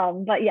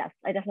 But yes,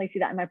 I definitely see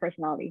that in my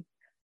personality.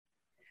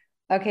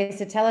 Okay,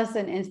 so tell us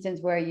an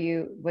instance where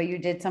you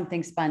did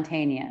something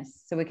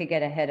spontaneous, so we could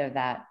get ahead of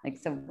that. Like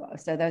so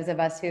those of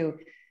us who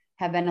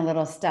have been a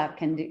little stuck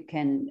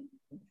can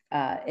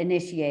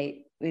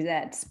initiate with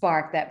that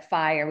spark, that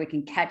fire. We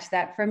can catch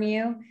that from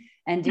you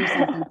and do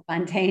something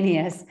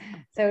spontaneous.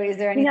 So, is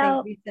there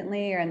anything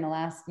recently or in the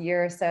last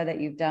year or so that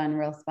you've done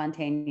real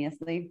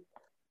spontaneously?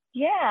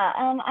 Yeah,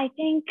 I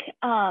think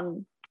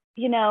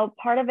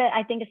part of it,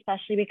 I think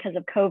especially because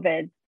of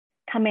COVID.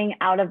 Coming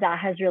out of that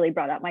has really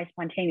brought out my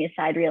spontaneous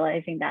side,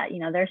 realizing that,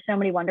 there's so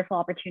many wonderful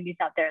opportunities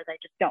out there that I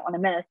just don't want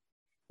to miss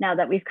now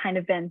that we've kind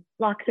of been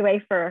locked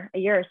away for a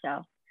year or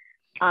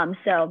so.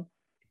 So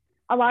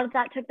a lot of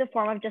that took the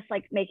form of just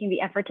like making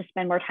the effort to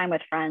spend more time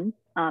with friends,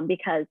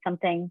 because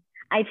something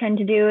I tend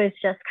to do is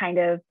just kind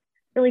of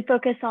really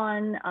focus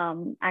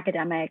on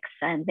academics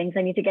and things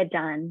I need to get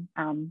done.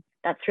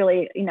 That's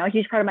really, a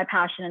huge part of my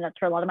passion, and that's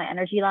where a lot of my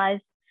energy lies.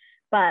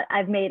 But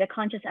I've made a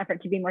conscious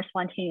effort to be more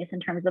spontaneous in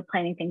terms of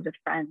planning things with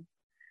friends.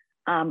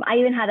 I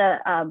even had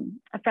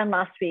a friend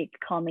last week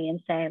call me and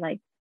say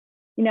like,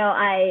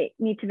 I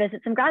need to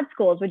visit some grad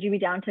schools. Would you be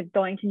down to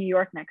going to New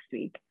York next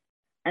week?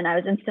 And I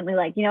was instantly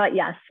like, you know what?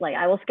 Yes, like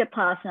I will skip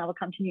class and I will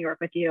come to New York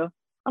with you.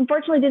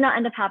 Unfortunately, did not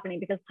end up happening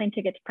because plane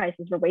ticket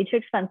prices were way too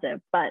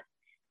expensive. But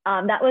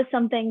that was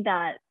something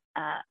that,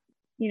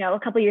 a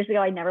couple of years ago,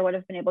 I never would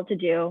have been able to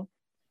do.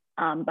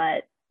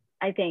 But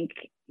I think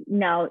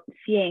now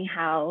seeing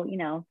how,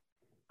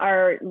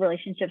 our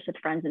relationships with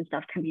friends and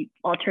stuff can be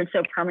altered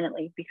so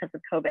permanently because of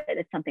COVID,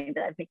 it's something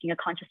that I'm making a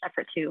conscious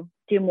effort to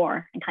do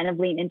more and kind of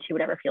lean into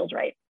whatever feels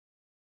right.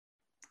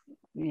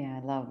 Yeah,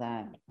 I love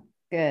that.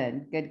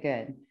 Good.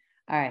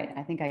 All right.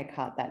 I think I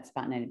caught that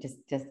spot and just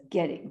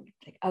get it.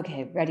 Like,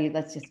 okay, ready.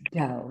 Let's just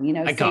go.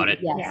 I got it.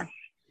 Yes.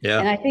 Yeah.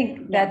 And I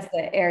think that's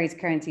the Aries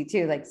currency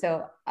too. Like,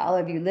 so all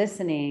of you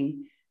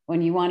listening,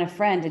 when you want a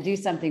friend to do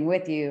something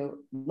with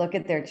you, look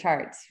at their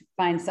charts,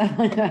 find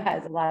someone who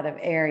has a lot of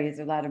Aries,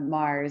 a lot of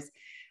Mars,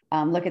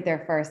 look at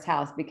their first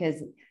house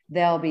because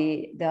they'll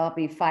be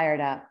fired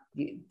up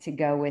to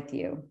go with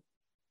you.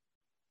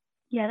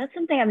 Yeah, that's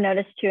something I've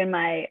noticed too in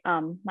my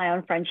my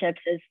own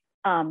friendships is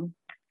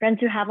friends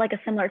who have like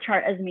a similar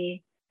chart as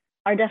me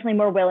are definitely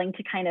more willing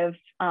to kind of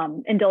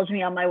indulge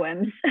me on my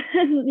whims.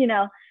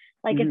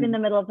 Like if in the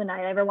middle of the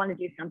night I ever want to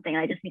do something,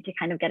 I just need to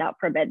kind of get out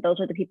for a bit. Those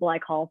are the people I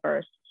call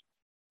first.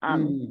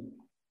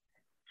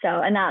 So,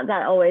 and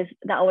that always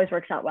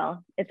works out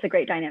well. It's a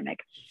great dynamic.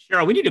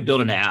 Cheryl, we need to build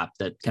an app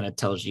that kind of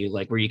tells you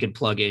like where you can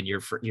plug in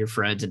your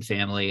friends and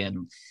family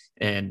and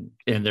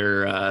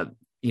their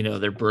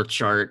their birth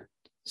chart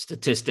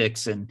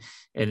statistics and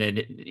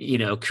then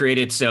create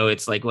it so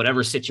it's like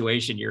whatever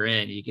situation you're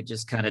in, you could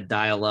just kind of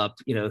dial up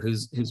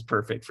who's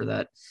perfect for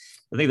that.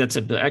 I think that's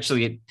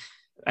actually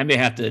I may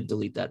have to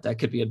delete that. That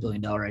could be $1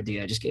 billion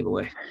idea I just gave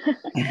away.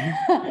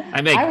 I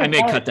would may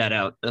love cut it. that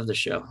out of the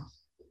show.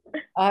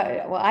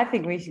 Well, I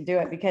think we should do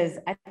it because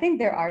I think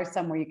there are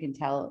some where you can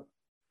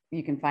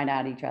find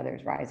out each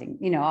other's rising,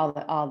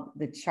 all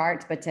the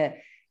charts, but to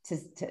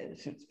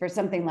for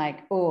something like,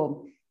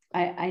 oh,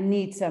 I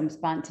need some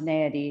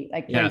spontaneity,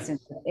 like for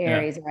instance,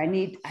 Aries, or I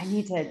need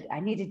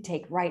to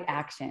take right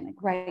action,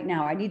 like right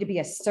now. I need to be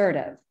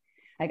assertive.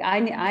 Like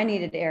I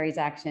needed Aries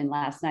action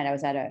last night. I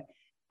was at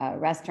a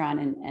restaurant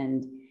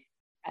and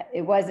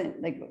it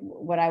wasn't like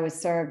what I was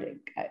served.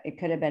 It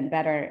could have been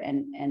better.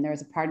 And there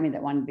was a part of me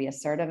that wanted to be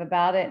assertive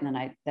about it.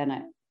 And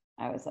then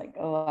I was like,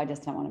 oh, I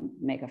just don't want to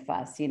make a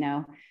fuss,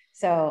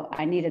 So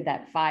I needed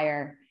that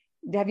fire.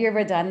 Have you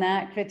ever done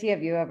that, Kriti?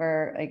 Have you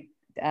ever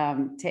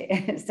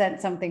sent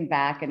something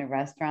back in a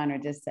restaurant or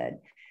just said,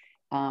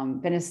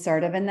 been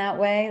assertive in that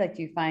way? Like,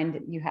 do you find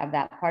you have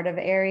that part of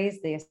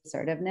Aries, the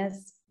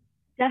assertiveness?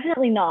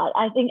 Definitely not.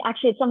 I think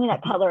actually it's something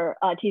that Cutler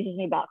teases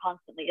me about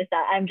constantly, is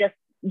that I'm just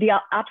the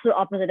absolute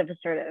opposite of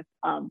assertive.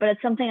 But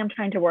it's something I'm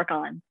trying to work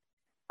on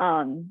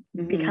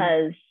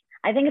because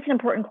I think it's an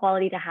important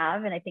quality to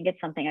have. And I think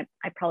it's something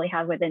I probably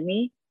have within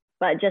me,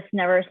 but just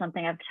never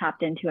something I've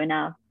tapped into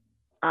enough.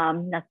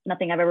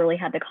 Nothing I've ever really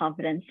had the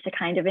confidence to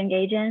kind of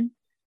engage in.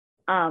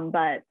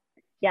 But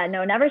yeah,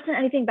 no, never sent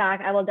anything back.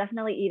 I will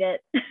definitely eat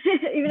it,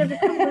 even if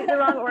it's completely the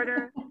wrong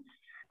order.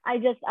 I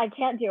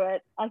can't do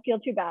it. I feel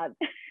too bad.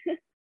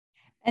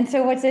 And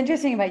so what's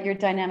interesting about your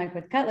dynamic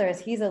with Cutler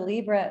is he's a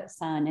Libra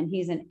sun and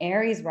he's an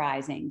Aries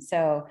rising.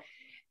 So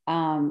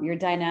your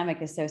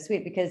dynamic is so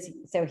sweet because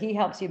he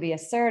helps you be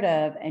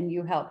assertive and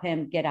you help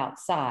him get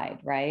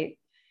outside, right?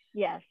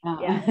 Yes.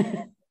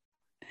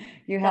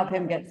 You help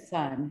him get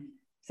sun.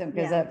 So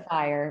because that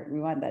fire, we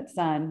want that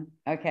sun.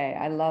 Okay.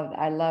 I love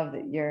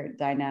that your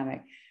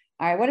dynamic.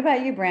 All right. What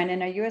about you,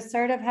 Brandon? Are you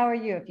assertive? How are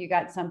you? If you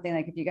got something,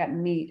 like if you got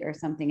meat or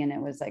something and it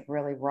was like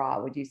really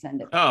raw, would you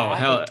send it? Oh,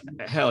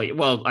 hell yeah.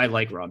 Well, I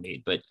like raw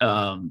meat, but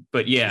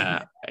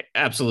yeah,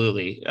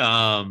 absolutely.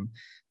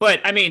 But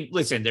I mean,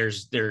 listen,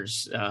 there's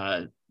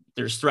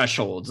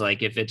thresholds.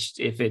 Like if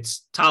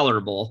it's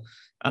tolerable,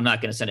 I'm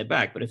not going to send it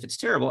back, but if it's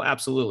terrible,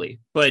 absolutely.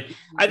 But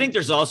I think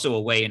there's also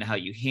a way in how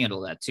you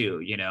handle that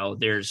too.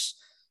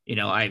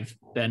 I've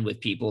been with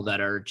people that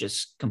are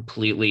just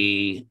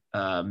completely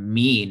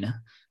mean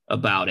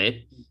about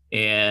it.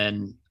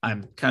 And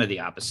I'm kind of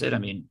the opposite. I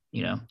mean,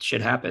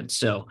 shit happens.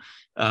 So,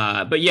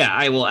 but yeah,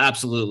 I will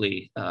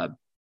absolutely,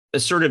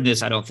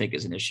 assertiveness, I don't think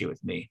is an issue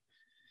with me,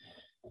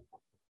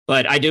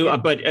 but I do,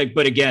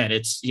 but again,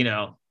 it's,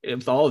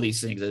 with all of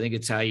these things, I think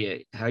it's how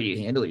you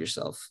handle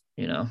yourself,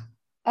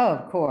 Oh,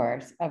 of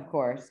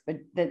course. But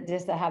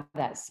just to have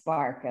that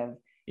spark of,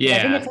 yeah,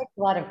 I think it takes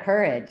a lot of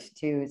courage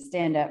to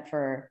stand up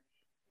for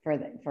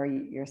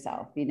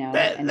yourself,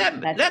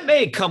 that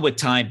may come with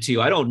time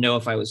too. I don't know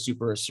if I was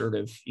super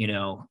assertive, in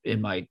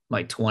my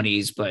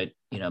 20s, but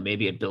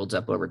maybe it builds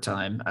up over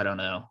time. I don't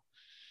know,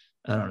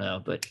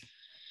 but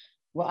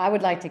well, I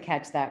would like to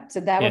catch that. So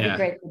that would be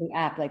great for the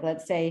app. Like,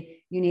 let's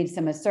say you need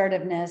some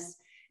assertiveness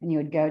and you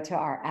would go to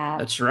our app.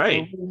 That's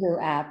right.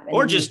 App,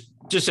 or just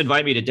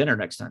invite me to dinner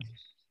next time.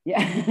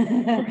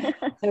 Yeah.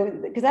 So,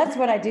 because that's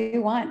what I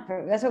do want.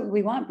 That's what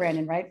we want,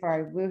 Brandon, right? For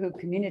our Woohoo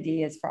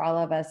community, is for all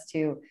of us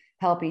to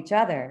help each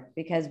other.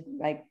 Because,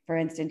 like, for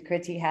instance,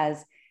 Kriti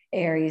has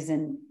Aries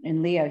and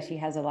Leo. She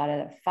has a lot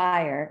of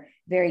fire,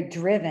 very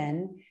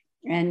driven.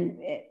 And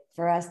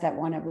for us that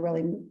want to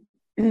really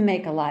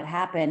make a lot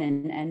happen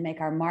and make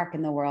our mark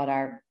in the world,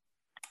 our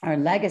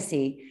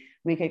legacy,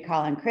 we could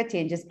call on Kriti,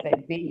 and just by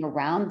being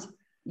around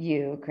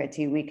you,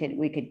 Kriti,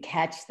 we could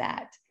catch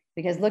that.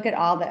 Because look at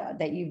all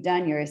that you've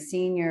done. You're a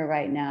senior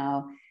right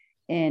now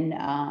in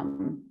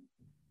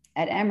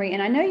at Emory,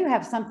 and I know you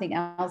have something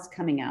else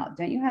coming out.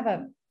 Don't you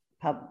have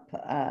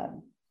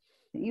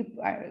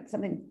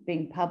something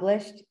being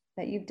published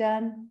that you've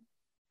done?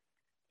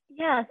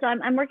 Yeah, so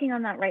I'm working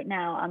on that right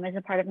now. As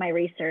a part of my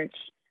research,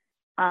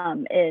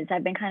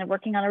 I've been kind of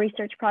working on a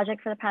research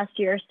project for the past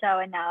year or so,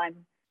 and now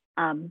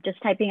I'm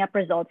just typing up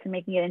results and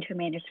making it into a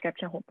manuscript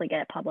to hopefully get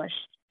it published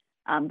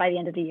by the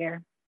end of the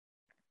year.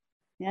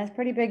 Yeah, it's a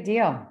pretty big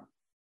deal.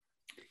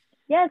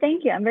 Yeah,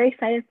 thank you. I'm very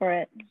excited for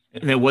it.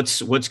 And then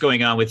what's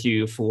going on with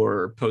you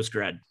for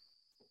post-grad?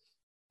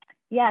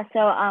 Yeah, so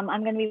I'm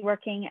going to be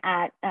working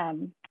at,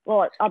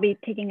 I'll be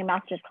taking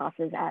master's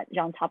classes at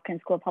Johns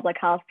Hopkins School of Public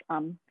Health,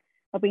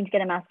 hoping to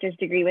get a master's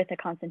degree with a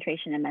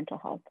concentration in mental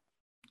health.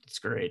 That's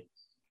great.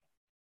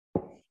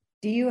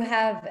 Do you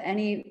have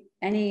any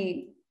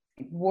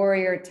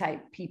warrior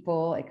type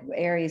people, like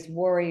Aries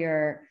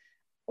warrior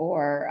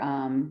or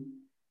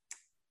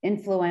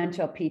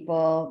influential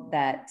people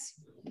that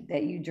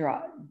you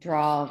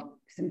draw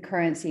some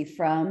currency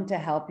from to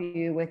help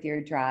you with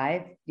your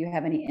drive? Do you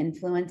have any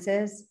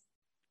influences?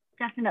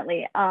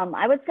 Definitely.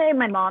 I would say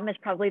my mom is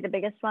probably the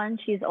biggest one.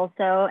 She's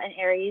also an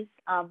Aries.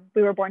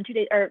 We were born 2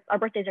 days, or our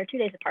birthdays are 2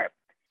 days apart.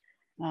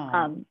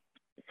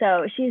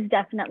 So she's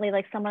definitely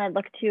like someone I'd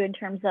look to in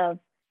terms of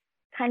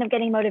kind of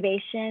getting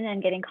motivation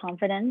and getting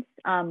confidence.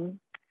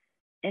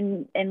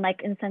 in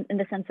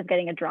the sense of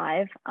getting a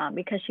drive,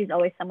 because she's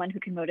always someone who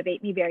can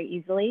motivate me very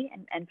easily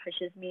and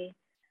pushes me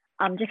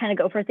to kind of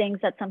go for things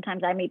that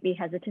sometimes I may be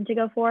hesitant to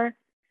go for.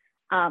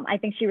 I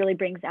think she really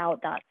brings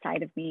out that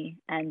side of me,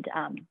 and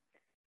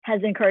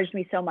has encouraged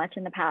me so much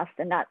in the past,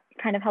 and that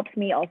kind of helps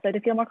me also to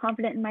feel more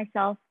confident in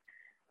myself.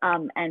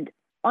 And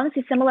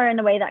honestly, similar in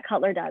the way that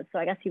Cutler does. So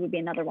I guess he would be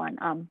another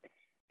one.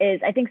 Is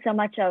I think so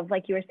much of,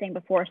 like you were saying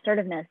before,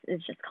 assertiveness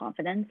is just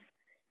confidence.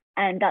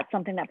 And that's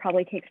something that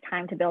probably takes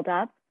time to build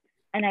up.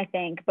 And I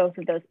think both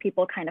of those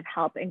people kind of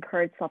help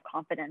encourage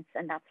self-confidence.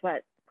 And that's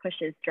what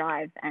pushes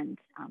drive and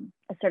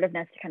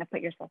assertiveness to kind of put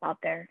yourself out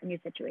there in new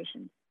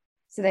situations.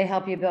 So they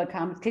help you build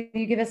confidence. Can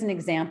you give us an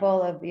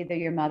example of either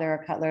your mother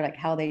or Cutler, like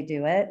how they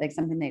do it, like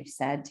something they've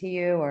said to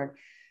you, or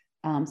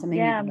something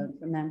you learned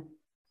from them?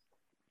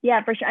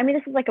 Yeah, for sure. I mean,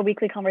 this is like a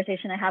weekly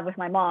conversation I have with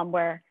my mom,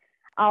 where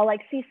I'll like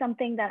see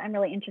something that I'm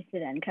really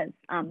interested in, because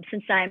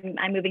since I'm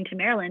moving to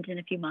Maryland in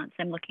a few months,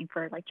 I'm looking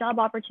for like job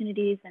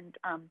opportunities and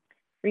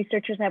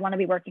researchers I want to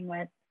be working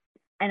with.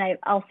 And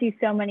I'll see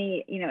so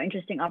many,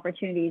 interesting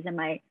opportunities, and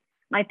my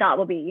thought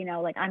will be,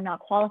 like, I'm not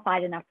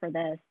qualified enough for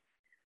this,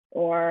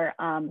 or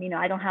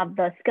I don't have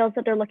the skills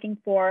that they're looking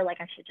for, like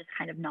I should just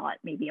kind of not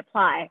maybe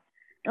apply.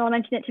 And I'll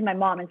mention it to my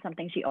mom, and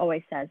something she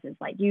always says is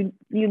like, you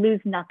lose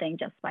nothing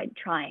just by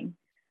trying.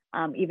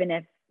 Even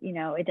if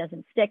it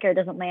doesn't stick or it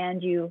doesn't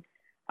land, you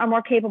are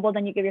more capable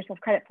than you give yourself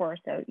credit for,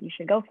 so you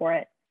should go for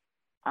it.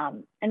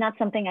 And that's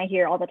something I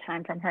hear all the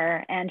time from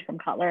her and from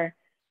Cutler,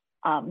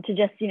 to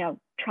just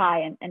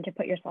try and to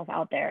put yourself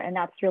out there. And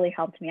that's really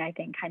helped me, I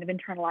think, kind of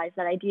internalize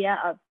that idea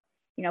of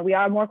we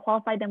are more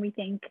qualified than we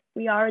think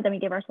we are, than we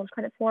give ourselves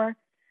credit for.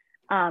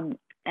 And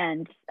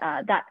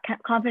that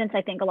confidence,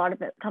 I think a lot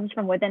of it comes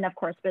from within, of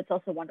course, but it's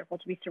also wonderful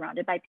to be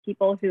surrounded by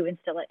people who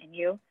instill it in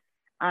you,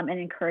 and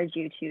encourage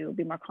you to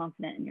be more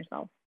confident in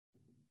yourself.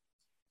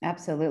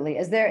 Absolutely.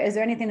 Is there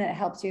anything that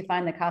helps you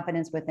find the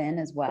confidence within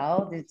as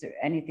well? Is there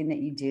anything that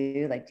you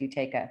do? Like, do you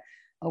take a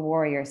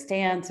warrior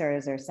stance, or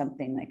is there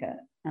something like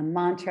a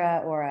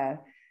mantra or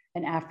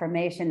an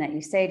affirmation that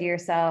you say to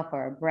yourself,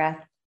 or a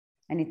breath,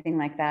 anything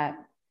like that?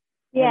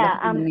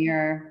 Yeah. In the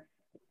mirror.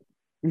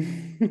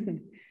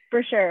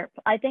 For sure.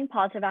 I think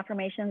positive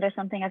affirmations are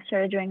something I've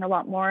started doing a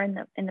lot more in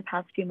the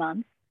past few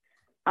months.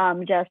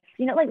 Just,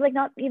 like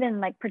not even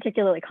like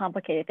particularly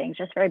complicated things,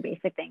 just very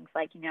basic things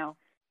like,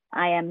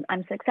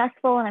 I'm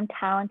successful, and I'm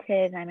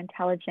talented, and I'm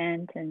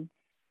intelligent. And,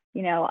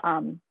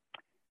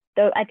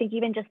 though I think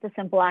even just the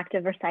simple act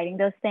of reciting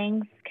those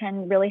things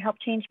can really help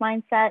change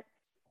mindset.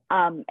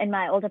 In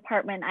my old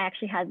apartment, I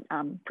actually had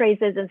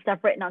phrases and stuff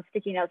written on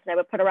sticky notes that I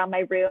would put around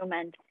my room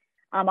and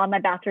on my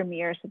bathroom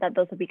mirror, so that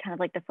those would be kind of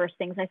like the first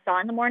things I saw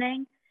in the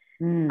morning.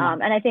 And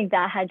I think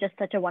that had just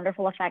such a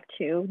wonderful effect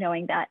too,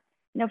 knowing that,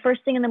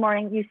 first thing in the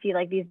morning, you see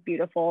like these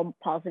beautiful,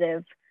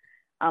 positive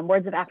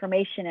words of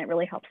affirmation. It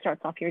really helps start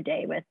off your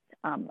day with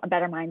a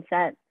better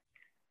mindset.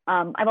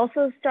 I've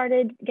also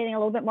started getting a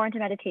little bit more into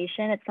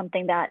meditation. It's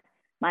something that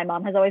my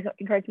mom has always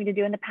encouraged me to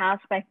do in the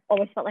past, but I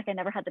always felt like I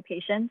never had the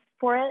patience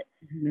for it.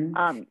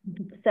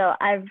 So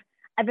I've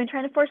been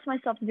trying to force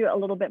myself to do it a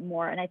little bit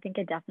more, and I think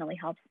it definitely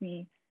helps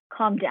me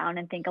calm down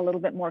and think a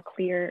little bit more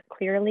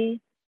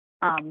clearly.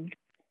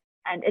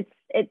 And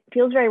it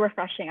feels very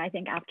refreshing, I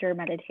think, after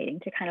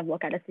meditating, to kind of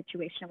look at a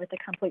situation with a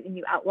completely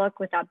new outlook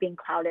without being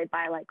clouded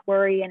by like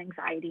worry and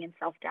anxiety and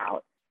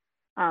self-doubt.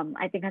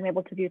 I think I'm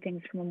able to do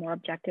things from a more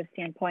objective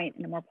standpoint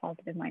and a more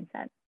positive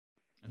mindset.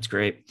 That's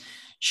great.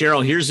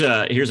 Cheryl, here's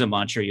a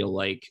mantra you'll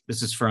like.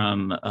 This is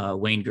from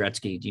Wayne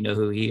Gretzky. Do you know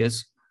who he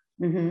is?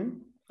 Mm-hmm.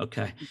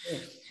 Okay.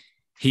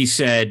 He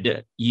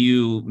said,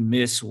 you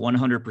miss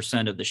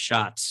 100% of the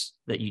shots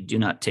that you do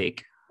not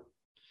take.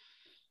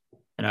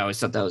 And I always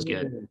thought that was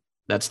good.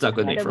 That stuck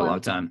with me for a long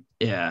time.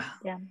 Yeah.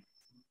 Yeah.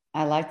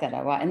 I like that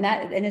a lot. And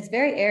it's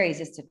very Aries,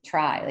 just to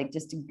try, like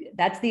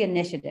that's the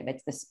initiative.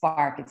 It's the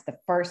spark. It's the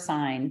first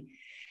sign.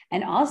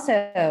 And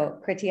also,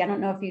 Kriti, I don't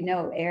know if you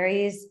know,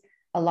 Aries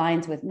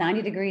aligns with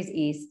 90 degrees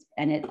east,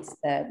 and it's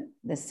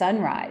the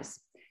sunrise.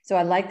 So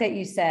I like that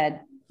you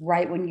said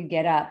right when you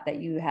get up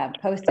that you have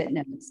Post-it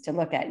notes to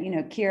look at.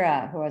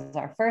 Kira, who was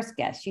our first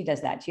guest, she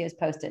does that. She has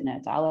Post-it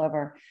notes all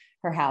over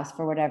her house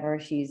for whatever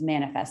she's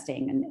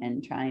manifesting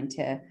and trying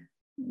to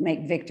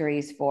make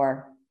victories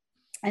for.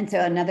 And so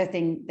another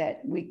thing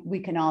that we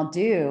can all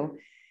do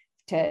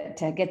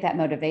to get that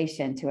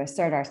motivation, to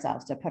assert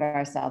ourselves, to put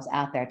ourselves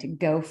out there, to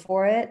go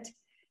for it.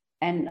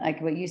 And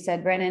like what you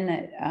said,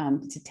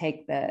 Brennan, to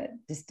take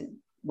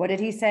what did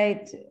he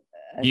say?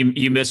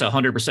 You miss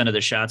 100% of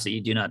the shots that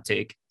you do not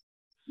take.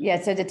 Yeah.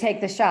 So to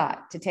take the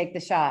shot.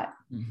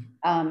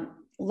 Mm-hmm.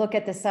 Look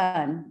at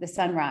the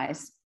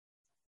sunrise.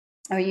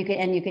 Or you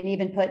can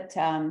even put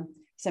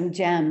some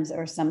gems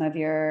or some of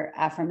your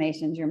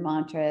affirmations, your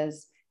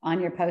mantras on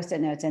your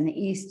Post-it notes in the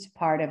east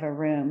part of a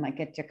room, like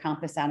get your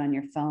compass out on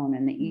your phone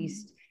in the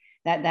east.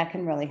 That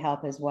can really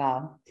help as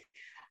well.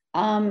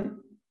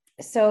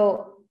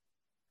 So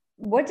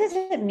what does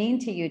it mean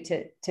to you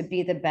to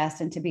be the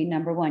best and to be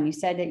number one? You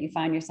said that you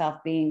find yourself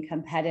being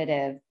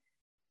competitive.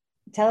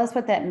 Tell us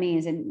what that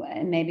means,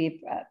 and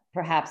maybe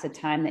perhaps a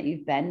time that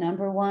you've been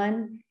number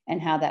one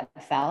and how that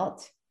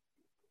felt?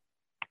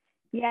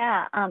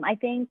 Yeah, I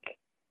think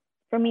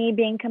for me,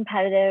 being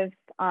competitive,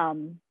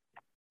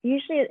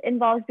 usually it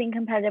involves being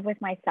competitive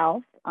with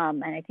myself.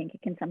 And I think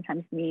it can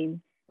sometimes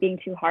mean being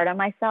too hard on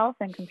myself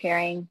and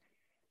comparing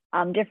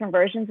different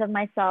versions of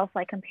myself,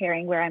 like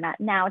comparing where I'm at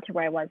now to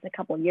where I was a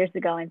couple of years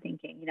ago and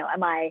thinking, you know,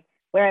 am I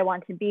where I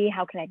want to be?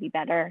 How can I be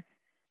better?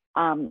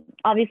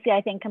 Obviously,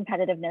 I think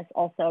competitiveness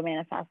also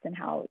manifests in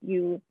how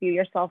you view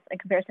yourself in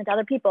comparison to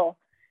other people,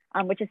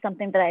 which is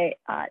something that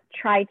I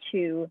try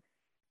to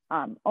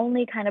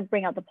only kind of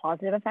bring out the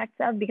positive effects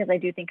of, because I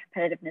do think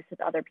competitiveness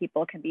with other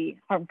people can be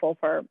harmful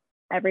for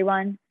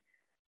everyone.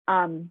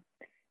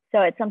 So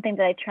it's something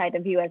that I try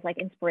to view as like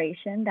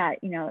inspiration,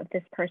 that, you know, if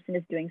this person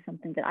is doing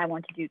something that I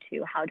want to do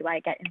too, how do I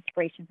get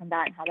inspiration from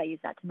that and how do I use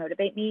that to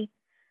motivate me,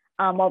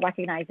 while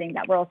recognizing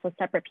that we're also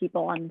separate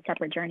people on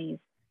separate journeys.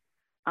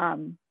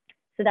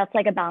 So that's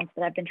like a balance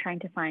that I've been trying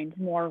to find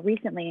more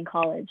recently in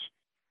college.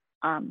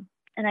 And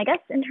I guess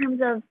in terms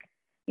of,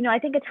 you know, I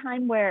think a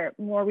time where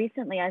more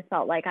recently I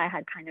felt like I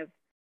had kind of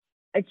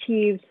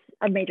achieved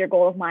a major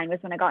goal of mine was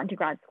when I got into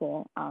grad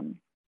school,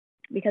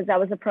 because that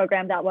was a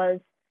program that was,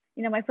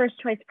 you know, my first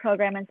choice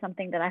program and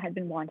something that I had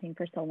been wanting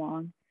for so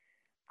long.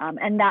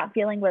 And that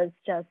feeling was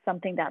just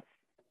something that's,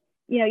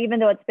 you know, even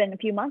though it's been a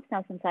few months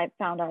now since I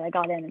found out I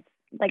got in, it's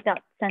like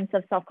that sense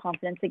of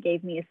self-confidence it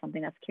gave me is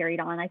something that's carried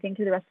on, I think,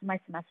 through the rest of my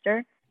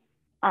semester.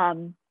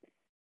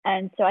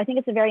 And so I think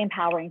it's a very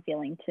empowering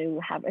feeling to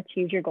have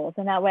achieved your goals.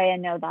 And that way I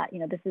know that, you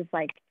know, this is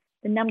like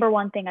the number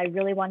one thing I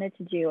really wanted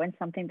to do and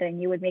something that I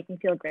knew would make me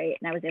feel great,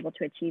 and I was able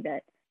to achieve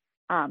it.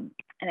 And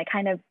it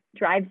kind of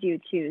drives you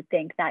to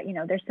think that, you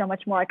know, there's so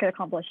much more I could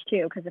accomplish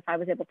too, because if I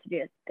was able to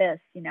do this,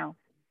 you know,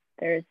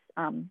 there's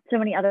so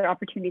many other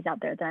opportunities out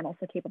there that I'm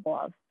also capable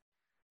of.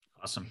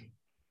 Awesome.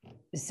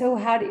 So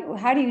how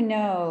do you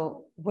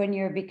know when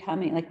you're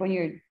becoming, like when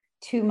you're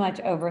too much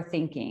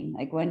overthinking,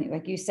 like when,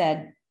 like you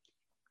said,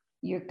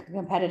 you're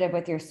competitive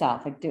with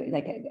yourself,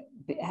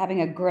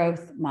 having a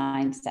growth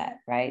mindset,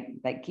 right?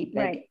 Like keep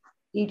like Right.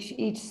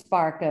 each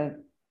spark of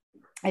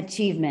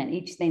achievement,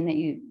 each thing that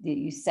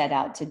you set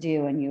out to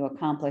do and you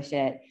accomplish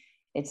it,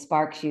 it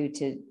sparks you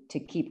to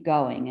keep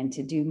going and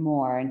to do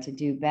more and to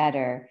do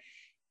better.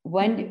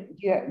 When do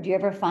you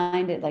ever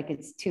find it like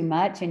it's too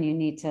much and you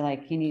need to,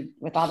 like, you need,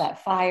 with all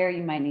that fire,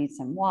 you might need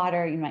some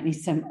water, you might need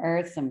some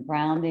earth, some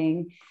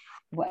grounding?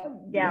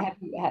 Yeah.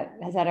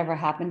 Has that ever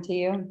happened to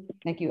you?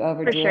 Like you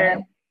overdo For sure. it?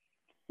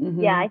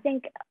 Mm-hmm. Yeah, I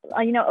think,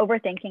 you know,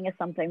 overthinking is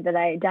something that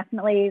I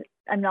definitely,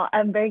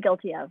 I'm very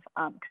guilty of,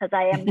 because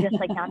I am just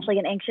like naturally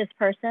an anxious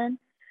person.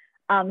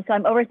 So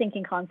I'm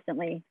overthinking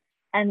constantly.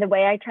 And the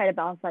way I try to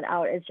balance that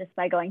out is just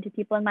by going to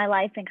people in my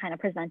life and kind of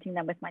presenting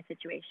them with my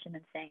situation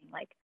and saying,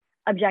 like,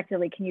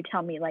 objectively, can you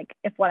tell me, like,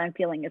 if what I'm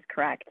feeling is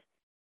correct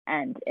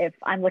and if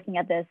I'm looking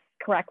at this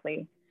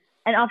correctly?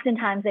 And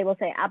oftentimes they will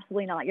say,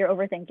 absolutely not, you're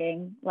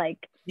overthinking. Like,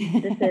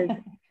 this is,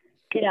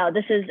 you know,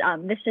 this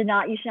should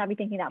not, you should not be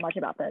thinking that much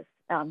about this.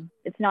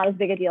 It's not as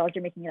big a deal as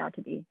you're making it out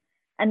to be.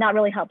 And that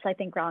really helps, I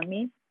think, ground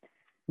me.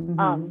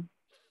 Mm-hmm.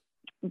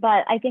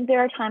 But I think there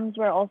are times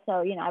where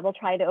also, you know, I will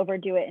try to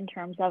overdo it in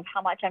terms of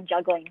how much I'm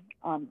juggling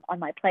on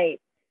my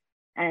plate.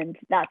 And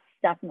that's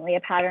definitely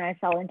a pattern I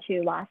fell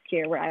into last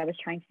year, where I was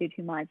trying to do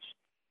too much.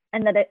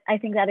 And that I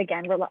think that,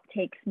 again,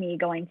 takes me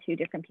going to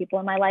different people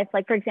in my life.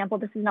 Like, for example,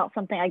 this is not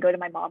something I go to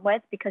my mom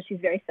with, because she's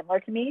very similar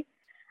to me,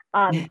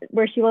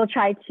 where she will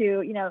try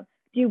to, you know,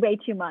 do way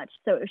too much.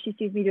 So if she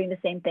sees me doing the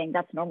same thing,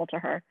 that's normal to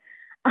her.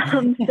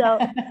 So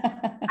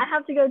I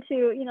have to go to,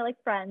 you know, like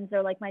friends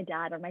or like my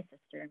dad or my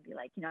sister and be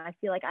like, you know, I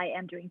feel like I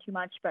am doing too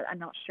much, but I'm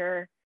not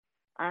sure.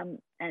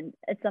 And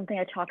it's something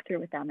I talk through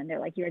with them, and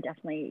they're like, you're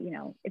definitely, you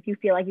know, if you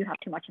feel like you have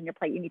too much on your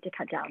plate, you need to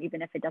cut down,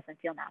 even if it doesn't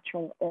feel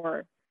natural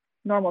or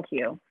normal to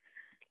you.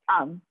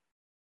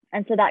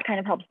 And so that kind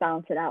of helps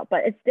balance it out.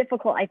 But it's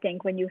difficult, I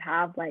think, when you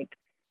have like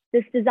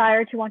this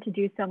desire to want to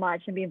do so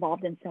much and be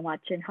involved in so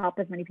much and help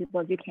as many people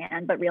as you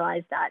can, but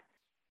realize that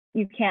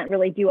you can't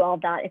really do all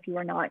of that if you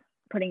are not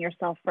putting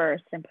yourself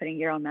first and putting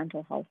your own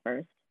mental health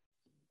first.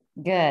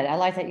 Good. I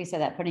like that you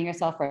said that, putting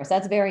yourself first.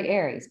 That's very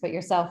Aries. Put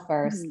yourself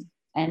first,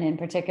 and in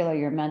particular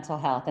your mental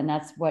health. And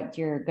that's what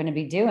you're going to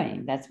be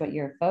doing. That's what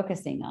you're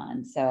focusing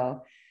on.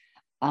 So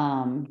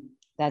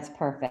that's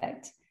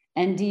perfect.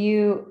 And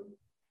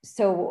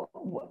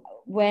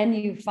when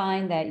you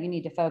find that you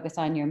need to focus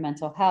on your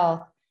mental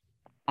health,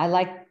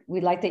 we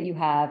like that you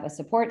have a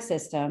support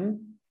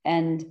system.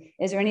 And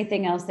is there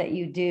anything else that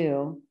you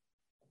do?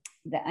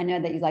 That I know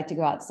that you like to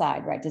go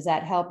outside, right? Does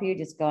that help you,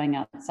 just going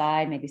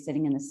outside, maybe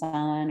sitting in the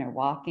sun or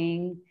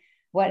walking?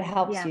 What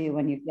helps you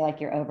when you feel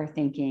like you're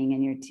overthinking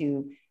and you're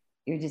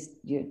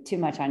too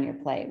much on your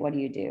plate? What do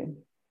you do?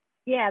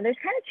 Yeah, there's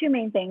kind of two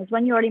main things.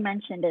 One you already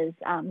mentioned is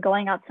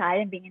going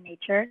outside and being in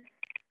nature.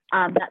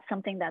 That's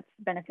something that's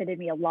benefited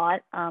me a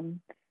lot. And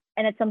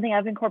it's something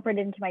I've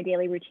incorporated into my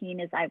daily routine.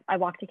 Is I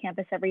walk to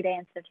campus every day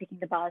instead of taking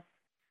the bus.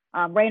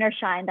 Rain or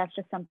shine, that's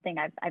just something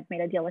I've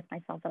made a deal with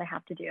myself that I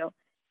have to do.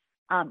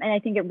 And I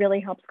think it really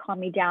helps calm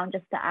me down.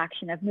 Just the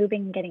action of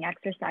moving and getting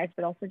exercise,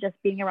 but also just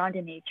being around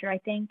in nature, I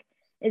think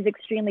is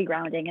extremely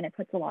grounding, and it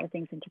puts a lot of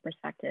things into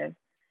perspective.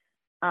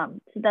 So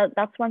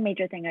that's one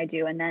major thing I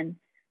do. And then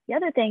the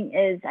other thing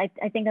is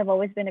I think I've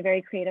always been a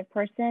very creative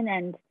person,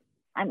 and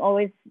I'm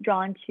always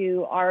drawn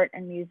to art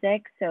and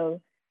music. So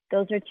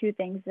those are two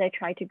things that I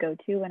try to go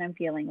to when I'm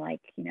feeling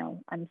like,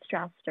 I'm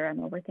stressed or I'm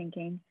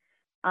overthinking.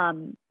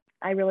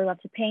 I really love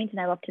to paint and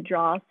I love to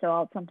draw. So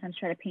I'll sometimes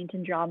try to paint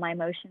and draw my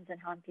emotions and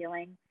how I'm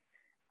feeling.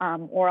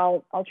 Or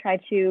I'll try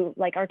to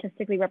like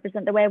artistically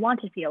represent the way I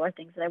want to feel or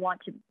things that I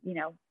want to,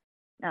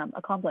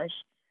 accomplish.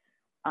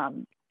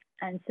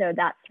 And so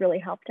that's really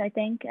helped, I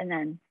think. And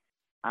then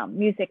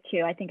music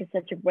too, I think is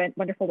such a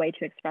wonderful way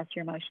to express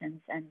your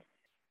emotions. And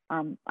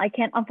I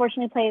can't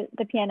unfortunately play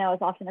the piano as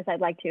often as I'd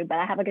like to, but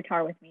I have a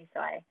guitar with me. So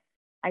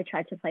I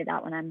try to play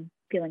that when I'm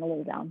feeling a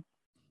little down.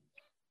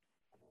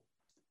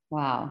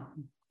 Wow.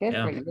 Good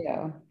for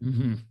you.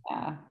 Mm-hmm.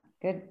 Yeah.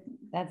 Good.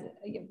 That's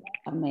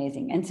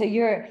amazing. And so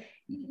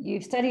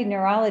you've studied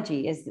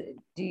neurology.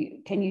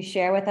 Can you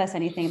share with us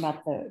anything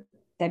about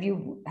have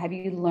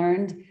you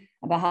learned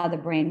about how the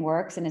brain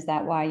works? And is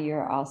that why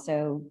you're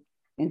also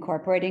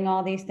incorporating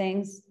all these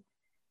things?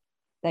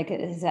 Like,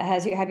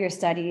 have your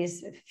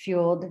studies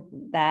fueled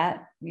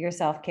that, your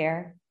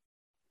self-care?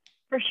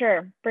 For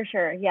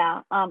sure.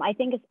 Yeah. I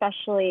think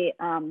especially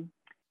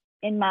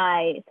in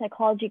my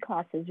psychology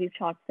classes, we've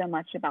talked so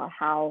much about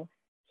how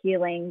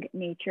healing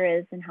nature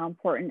is and how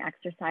important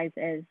exercise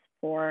is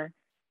for,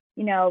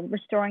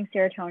 restoring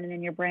serotonin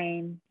in your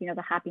brain,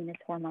 the happiness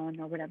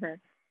hormone or whatever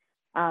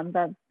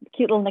the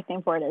cute little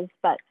nickname for it is.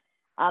 But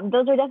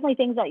those are definitely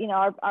things that,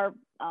 are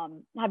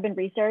have been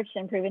researched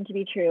and proven to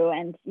be true,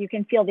 and you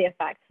can feel the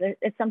effects.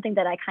 It's something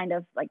that I kind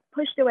of like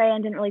pushed away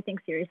and didn't really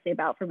think seriously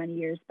about for many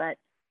years, but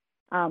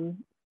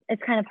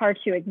it's kind of hard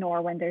to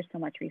ignore when there's so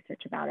much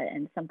research about it,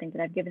 and something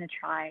that I've given a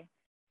try.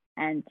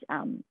 And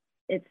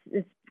it's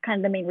kind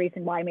of the main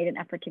reason why I made an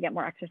effort to get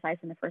more exercise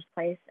in the first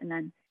place. And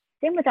then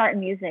same with art and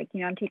music.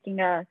 I'm taking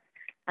a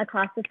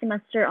class this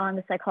semester on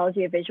the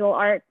psychology of visual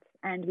arts,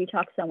 and we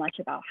talk so much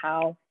about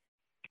how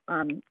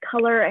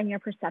color and your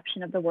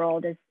perception of the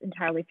world is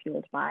entirely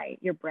fueled by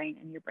your brain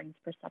and your brain's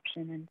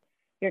perception and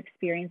your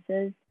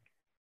experiences,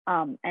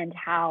 and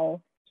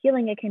how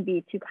healing it can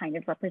be to kind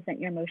of represent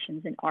your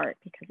emotions in art,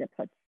 because it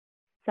puts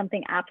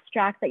something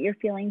abstract that you're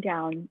feeling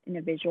down in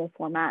a visual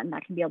format, and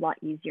that can be a lot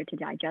easier to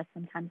digest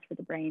sometimes for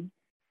the brain,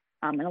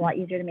 and a lot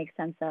easier to make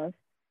sense of.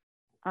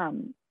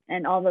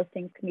 And all those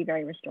things can be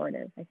very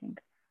restorative, I think.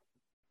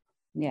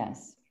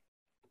 Yes.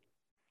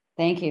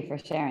 Thank you for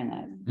sharing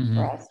that. Mm-hmm.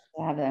 For us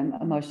to have the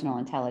emotional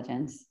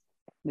intelligence,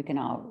 we can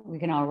all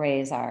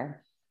raise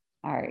our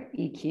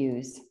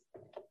EQs.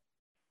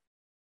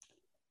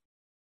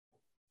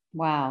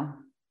 Wow.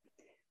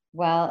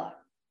 Well,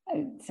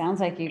 it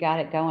sounds like you got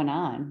it going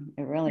on.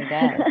 It really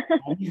does.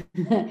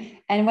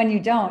 And when you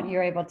don't,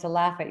 you're able to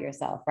laugh at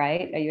yourself,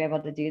 right? Are you able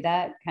to do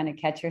that? Kind of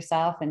catch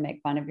yourself and make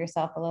fun of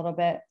yourself a little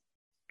bit?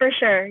 For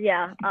sure.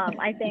 Yeah.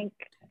 I think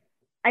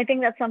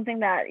that's something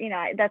that,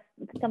 that's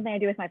something I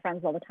do with my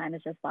friends all the time,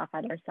 is just laugh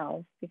at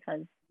ourselves,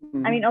 because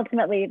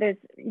ultimately there's,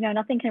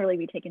 nothing can really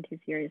be taken too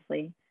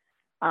seriously.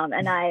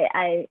 And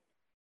I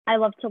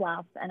love to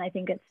laugh. And I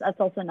think that's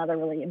also another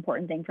really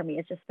important thing for me,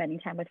 is just spending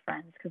time with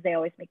friends, because they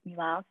always make me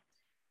laugh.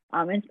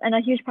 And a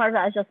huge part of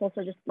that is just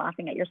also just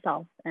laughing at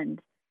yourself and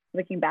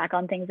looking back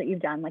on things that you've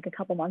done like a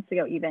couple months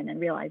ago even,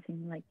 and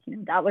realizing like,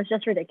 that was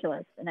just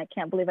ridiculous. And I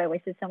can't believe I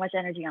wasted so much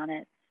energy on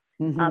it.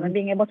 And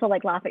being able to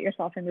like laugh at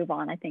yourself and move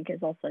on, I think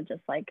is also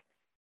just like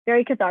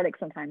very cathartic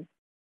sometimes.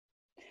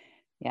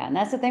 Yeah. And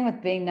that's the thing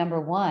with being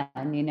number one,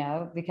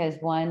 because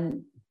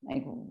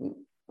like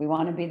we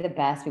want to be the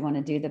best, we want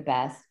to do the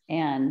best,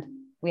 and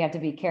we have to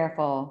be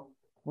careful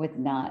with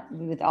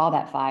all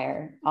that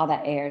fire, all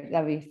that air.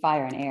 That would be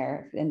fire and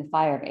air. In the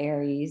fire of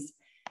Aries,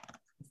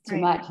 it's too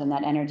much, and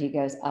that energy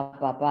goes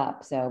up, up,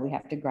 up. So we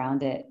have to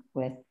ground it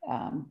with,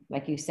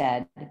 like you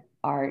said,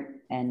 art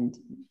and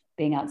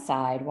being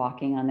outside,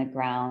 walking on the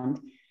ground.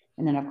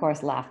 And then of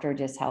course, laughter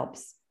just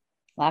helps.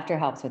 Laughter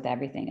helps with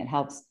everything. It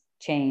helps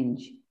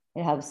change.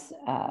 It helps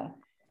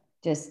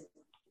just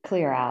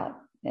clear out.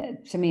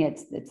 To me,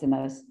 it's the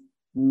most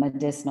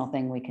medicinal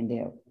thing we can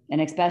do. And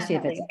especially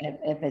if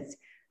it's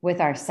with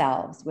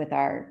ourselves,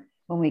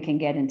 when we can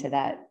get into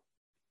that,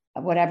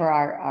 whatever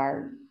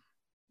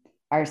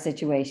our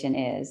situation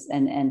is.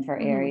 And for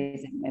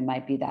Aries, it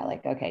might be that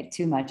like, okay,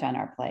 too much on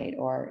our plate,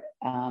 or,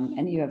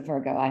 and you have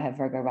Virgo, I have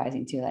Virgo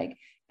rising too, like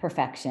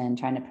perfection,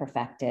 trying to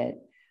perfect it,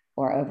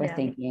 or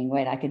overthinking,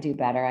 wait, I could do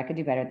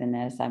better than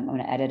this. I'm going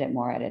to edit it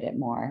more.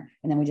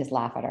 And then we just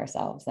laugh at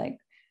ourselves. Like,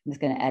 I'm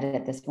just going to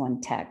edit this one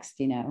text,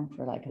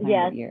 for like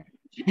 100 years.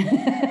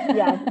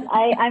 Yes,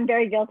 I'm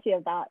very guilty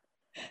of that.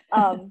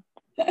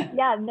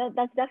 Yeah, no,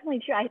 that's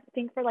definitely true. I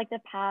think for like the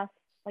past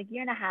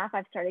year and a half,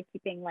 I've started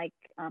keeping like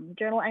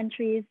journal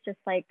entries, just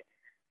like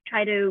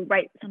try to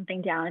write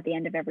something down at the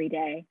end of every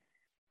day.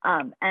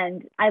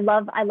 And I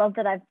love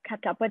that I've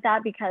kept up with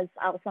that, because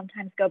I'll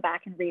sometimes go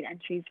back and read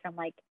entries from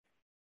like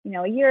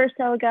a year or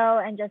so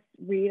ago and just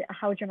read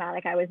how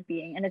dramatic I was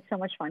being. And it's so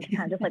much fun to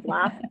kind of just like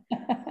laugh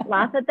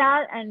at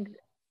that and,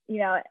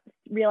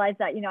 realize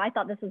that, I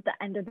thought this was the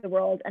end of the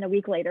world. And a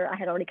week later, I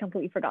had already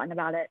completely forgotten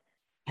about it.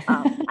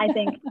 I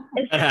think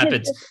that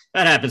happens.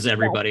 That happens to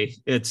everybody.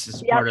 It's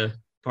just part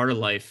of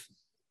life.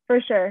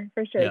 For sure.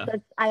 Yeah.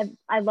 So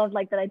I love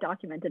like that I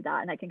documented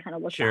that and I can kind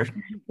of look Sure. back,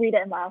 read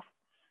it and laugh.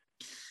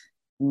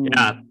 Yeah.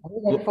 I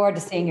look forward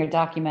to seeing your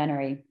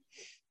documentary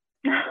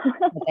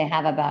that they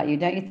have about you.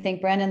 Don't you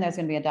think, Brendan, there's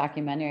going to be a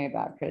documentary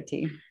about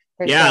Kriti?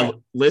 Sure.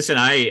 Listen,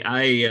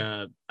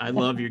 I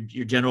love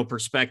your general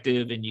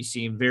perspective, and you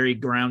seem very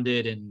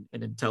grounded and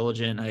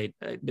intelligent. I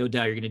no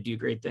doubt you're going to do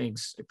great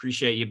things. I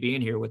appreciate you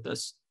being here with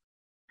us.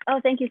 Oh,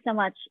 thank you so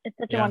much. It's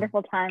such a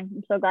wonderful time.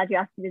 I'm so glad you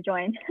asked me to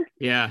join.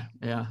 Yeah,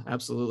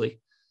 absolutely.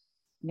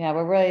 Yeah,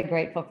 we're really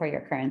grateful for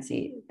your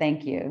currency.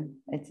 Thank you.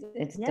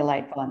 It's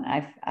delightful,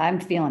 and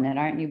I'm feeling it.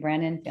 Aren't you,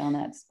 Brendan? Feeling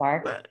that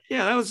spark? But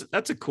yeah,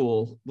 that's a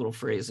cool little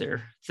phrase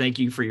there. Thank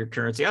you for your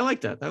currency. I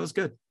like that. That was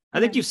good. I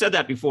think you've said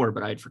that before,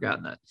 but I had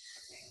forgotten that.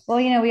 Well,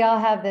 we all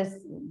have this.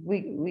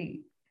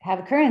 We have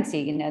a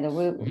currency. The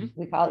woo. Mm-hmm.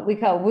 We call it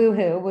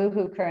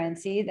woohoo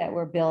currency that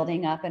we're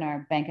building up in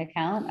our bank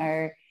account,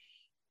 our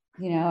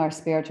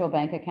spiritual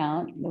bank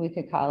account. We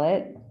could call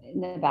it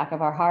in the back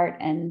of our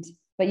heart,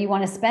 but you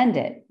want to spend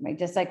it, right?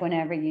 Just like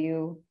whenever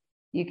you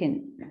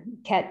can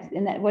catch.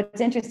 And that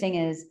what's interesting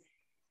is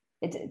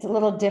it's a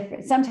little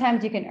different.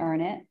 Sometimes you can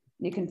earn it.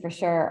 You can for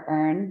sure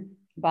earn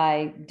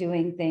by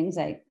doing things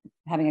like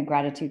having a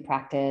gratitude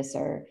practice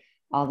or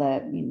all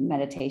the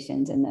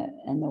meditations and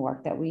the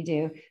work that we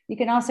do. You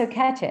can also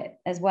catch it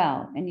as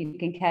well. And you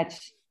can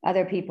catch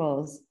other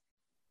people's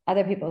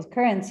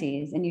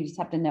currencies, and you just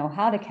have to know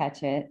how to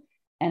catch it.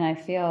 And I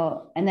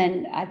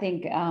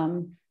think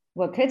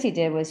what Kriti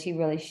did was she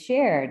really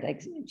shared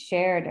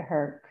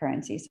her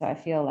currency. So I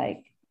feel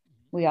like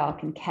we all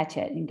can catch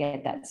it and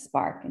get that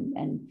spark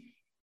and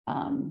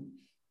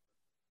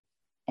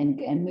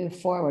move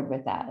forward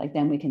with that. Like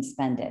then we can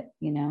spend it,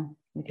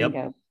 we can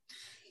go.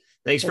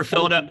 Thanks for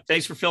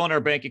filling our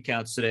bank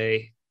accounts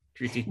today,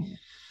 Kriti.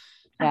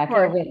 Yeah, I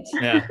feel rich.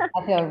 Yeah.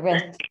 I feel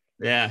rich.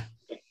 Yeah.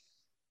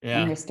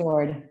 And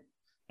restored.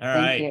 All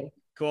right. Thank you.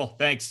 Cool.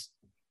 Thanks.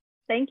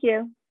 Thank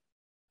you.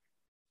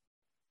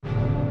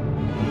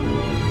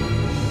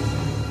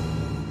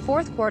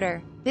 Fourth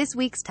quarter, this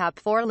week's top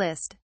 4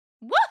 list.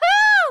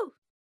 Woohoo!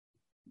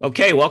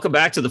 Okay, welcome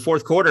back to the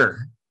fourth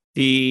quarter.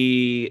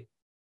 The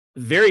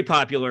very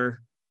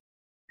popular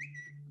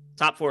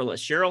top 4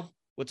 list. Cheryl,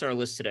 what's our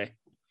list today?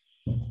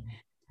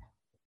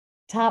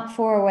 Top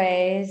 4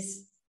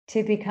 ways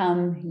to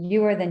become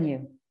youer than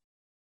you.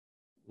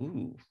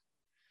 Ooh.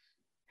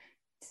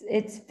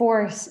 It's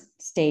 4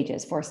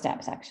 stages, 4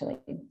 steps, actually.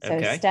 So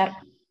okay.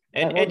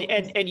 And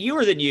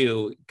youer than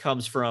you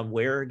comes from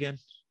where again?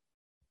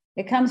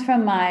 It comes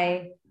from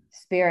my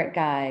spirit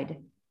guide,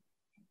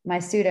 my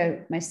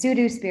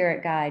pseudo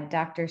spirit guide,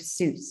 Dr.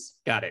 Seuss.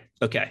 Got it.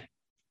 Okay.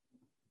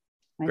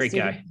 Great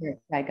guy.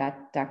 I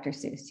got Dr.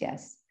 Seuss.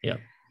 Yes. Yep.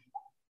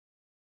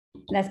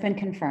 That's been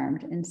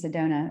confirmed in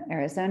Sedona,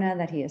 Arizona,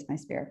 that he is my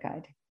spirit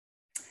guide.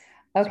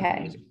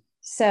 Okay.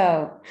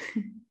 So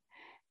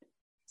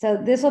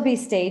this will be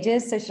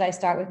stages. So should I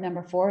start with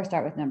number 4 or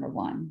start with number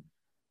 1?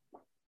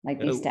 Like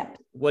these steps.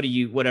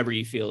 Whatever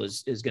you feel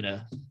is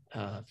gonna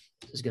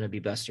be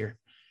best here.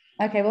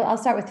 Okay. Well, I'll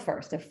start with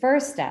first. The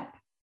first step: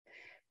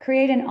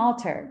 create an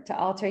altar to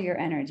alter your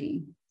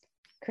energy.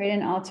 Create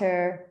an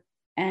altar,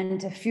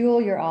 and to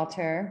fuel your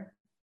altar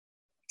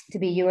to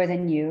be youer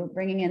than you,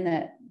 bringing in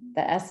the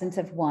essence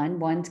of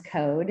one's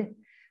code.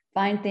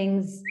 Find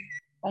things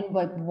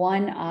like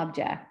one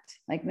object,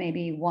 like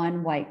maybe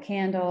one white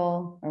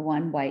candle or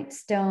one white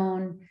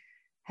stone,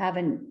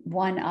 having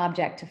one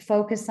object to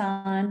focus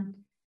on.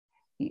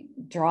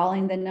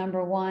 Drawing the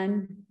number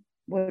 1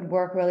 would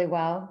work really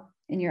well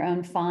in your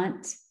own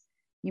font.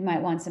 You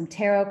might want some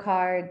tarot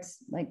cards,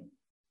 like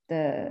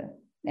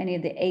any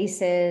of the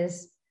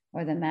aces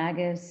or the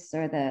magus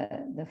or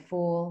the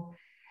fool,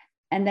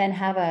 and then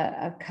have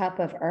a cup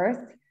of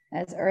earth,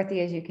 as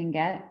earthy as you can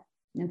get,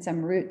 and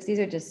some roots. These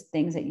are just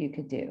things that you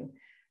could do.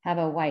 Have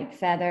a white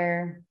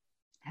feather.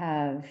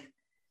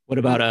 What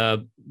about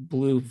a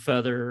blue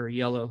feather or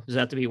yellow? Does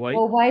that have to be white?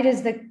 Well, white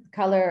is the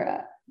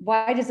color.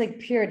 White is like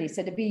purity.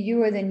 So to be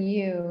youer than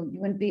you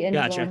wouldn't be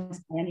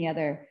influenced by any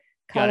other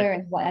color.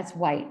 And that's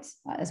white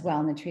as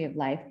well in the tree of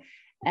life.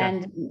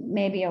 And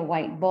maybe a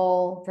white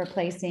bowl for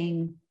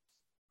placing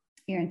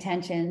your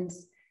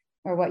intentions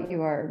or what are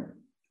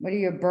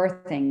you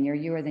birthing, you're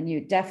youer than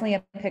you. Definitely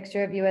a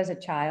picture of you as a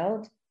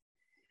child.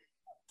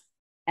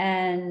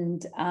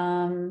 And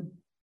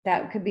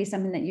that could be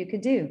something that you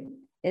could do.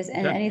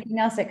 Anything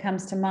else that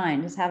comes to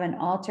mind, just have an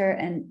altar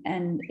and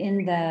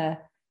in the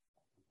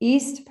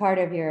east part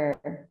of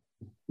your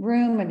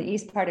room or the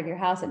east part of your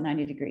house at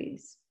 90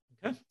 degrees.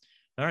 Okay.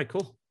 All right,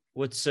 cool.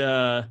 What's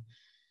that's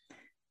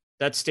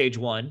stage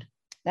 1.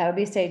 That would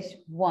be stage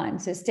 1.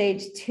 So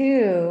stage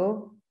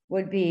 2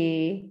 would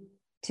be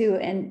to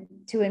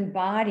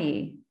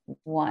embody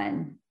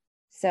 1.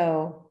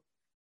 So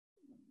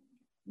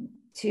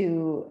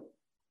to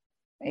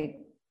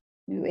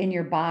in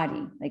your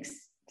body, like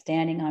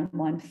standing on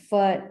one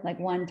foot, like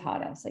one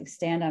taught us, like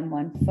stand on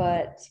one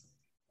foot,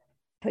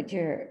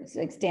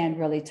 stand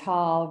really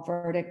tall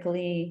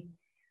vertically,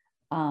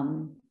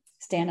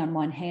 stand on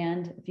one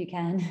hand if you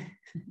can.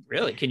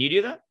 Really? Can you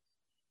do that?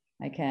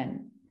 I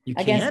can. You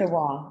against can? a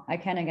wall. I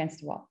can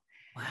against a wall.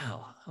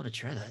 Wow. I want to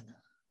try that.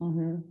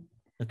 Mm-hmm.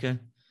 Okay.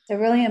 So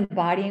really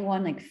embodying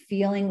one, like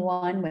feeling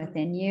one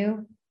within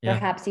you, Yeah.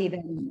 perhaps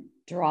even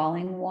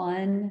drawing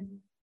one,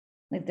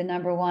 like the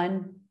number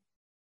one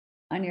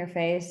on your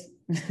face.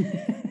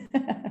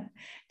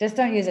 Just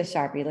don't use a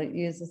Sharpie, like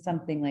use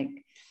something like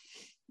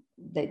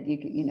that you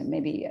could,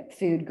 maybe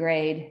food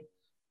grade,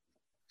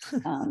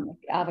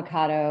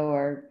 avocado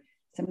or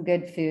some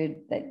good food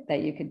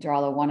that you could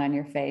draw a one on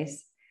your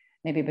face,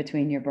 maybe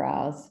between your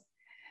brows,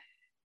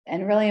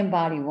 and really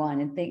embody one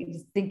and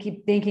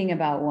keep thinking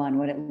about one,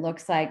 what it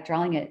looks like,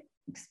 drawing it,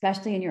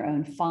 especially in your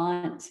own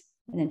font,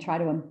 and then try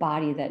to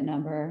embody that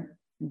number,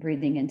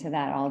 breathing into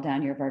that all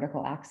down your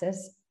vertical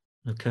axis.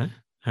 Okay.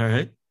 All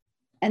right.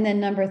 And then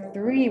number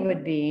 3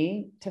 would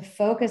be to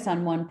focus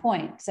on one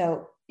point.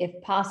 So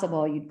if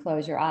possible, you'd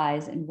close your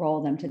eyes and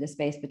roll them to the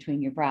space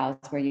between your brows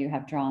where you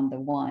have drawn the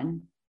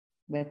one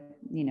with,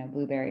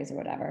 blueberries or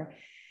whatever,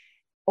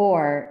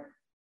 or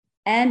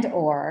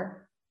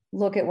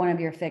look at one of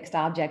your fixed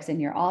objects in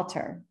your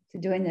altar. So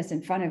doing this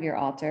in front of your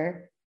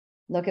altar,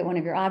 look at one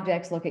of your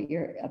objects, look at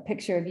a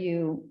picture of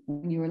you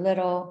when you were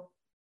little,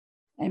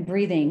 and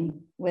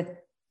breathing with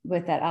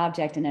that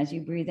object. And as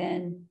you breathe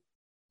in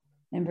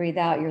and breathe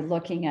out, you're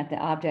looking at the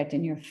object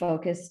and you're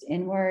focused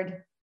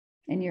inward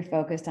and you're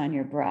focused on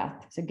your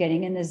breath. So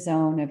getting in the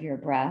zone of your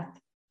breath.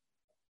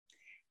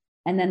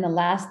 And then the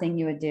last thing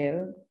you would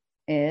do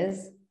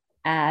is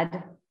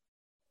add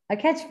a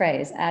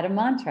catchphrase, add a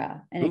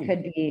mantra. And It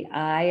could be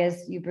I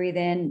as you breathe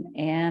in,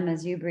 am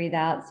as you breathe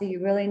out. So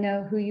you really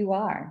know who you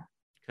are.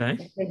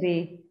 Okay. It could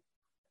be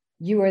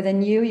you are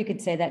than you. You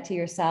could say that to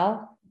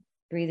yourself,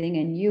 breathing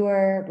in you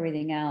are,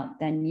 breathing out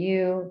than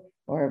you,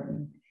 or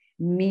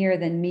me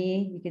than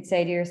me. You could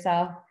say to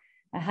yourself,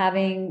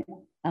 having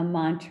a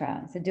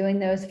mantra. So doing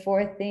those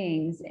 4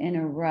 things in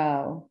a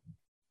row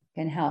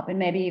can help. And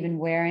maybe even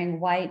wearing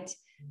white,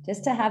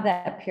 just to have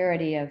that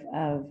purity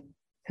of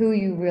who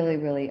you really,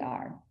 really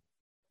are.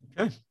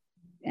 Okay.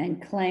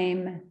 And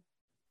claim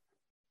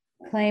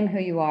who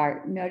you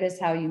are. Notice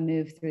how you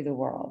move through the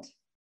world.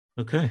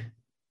 Okay.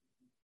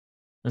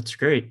 That's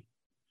great.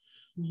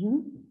 Mm-hmm.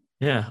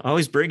 Yeah.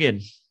 Always bring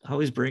in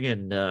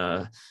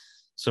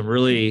some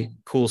really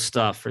cool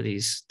stuff for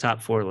these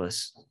top 4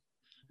 lists.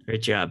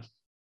 Great job.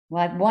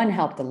 Well, one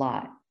helped a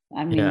lot.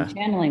 I mean,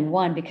 channeling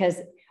one, because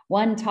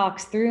one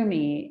talks through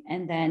me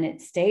and then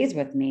it stays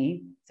with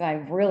me. So I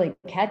really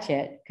catch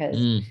it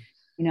because,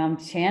 I'm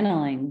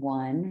channeling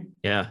one.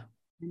 Yeah.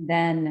 And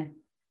then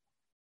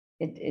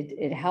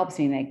it helps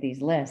me make these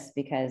lists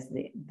because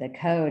the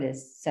code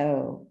is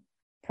so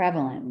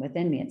prevalent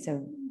within me. It's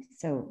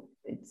so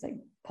it's like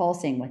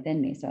pulsing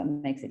within me. So it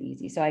makes it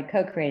easy. So I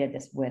co-created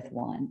this with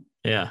one.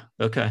 Yeah.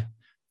 Okay.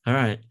 All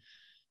right.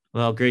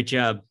 Well, great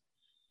job.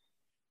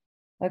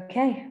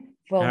 Okay.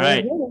 Well, all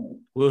right.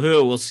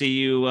 Woohoo. We'll see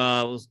you.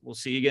 We'll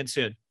see you again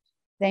soon.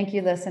 Thank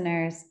you,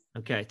 listeners.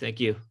 Okay. Thank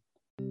you.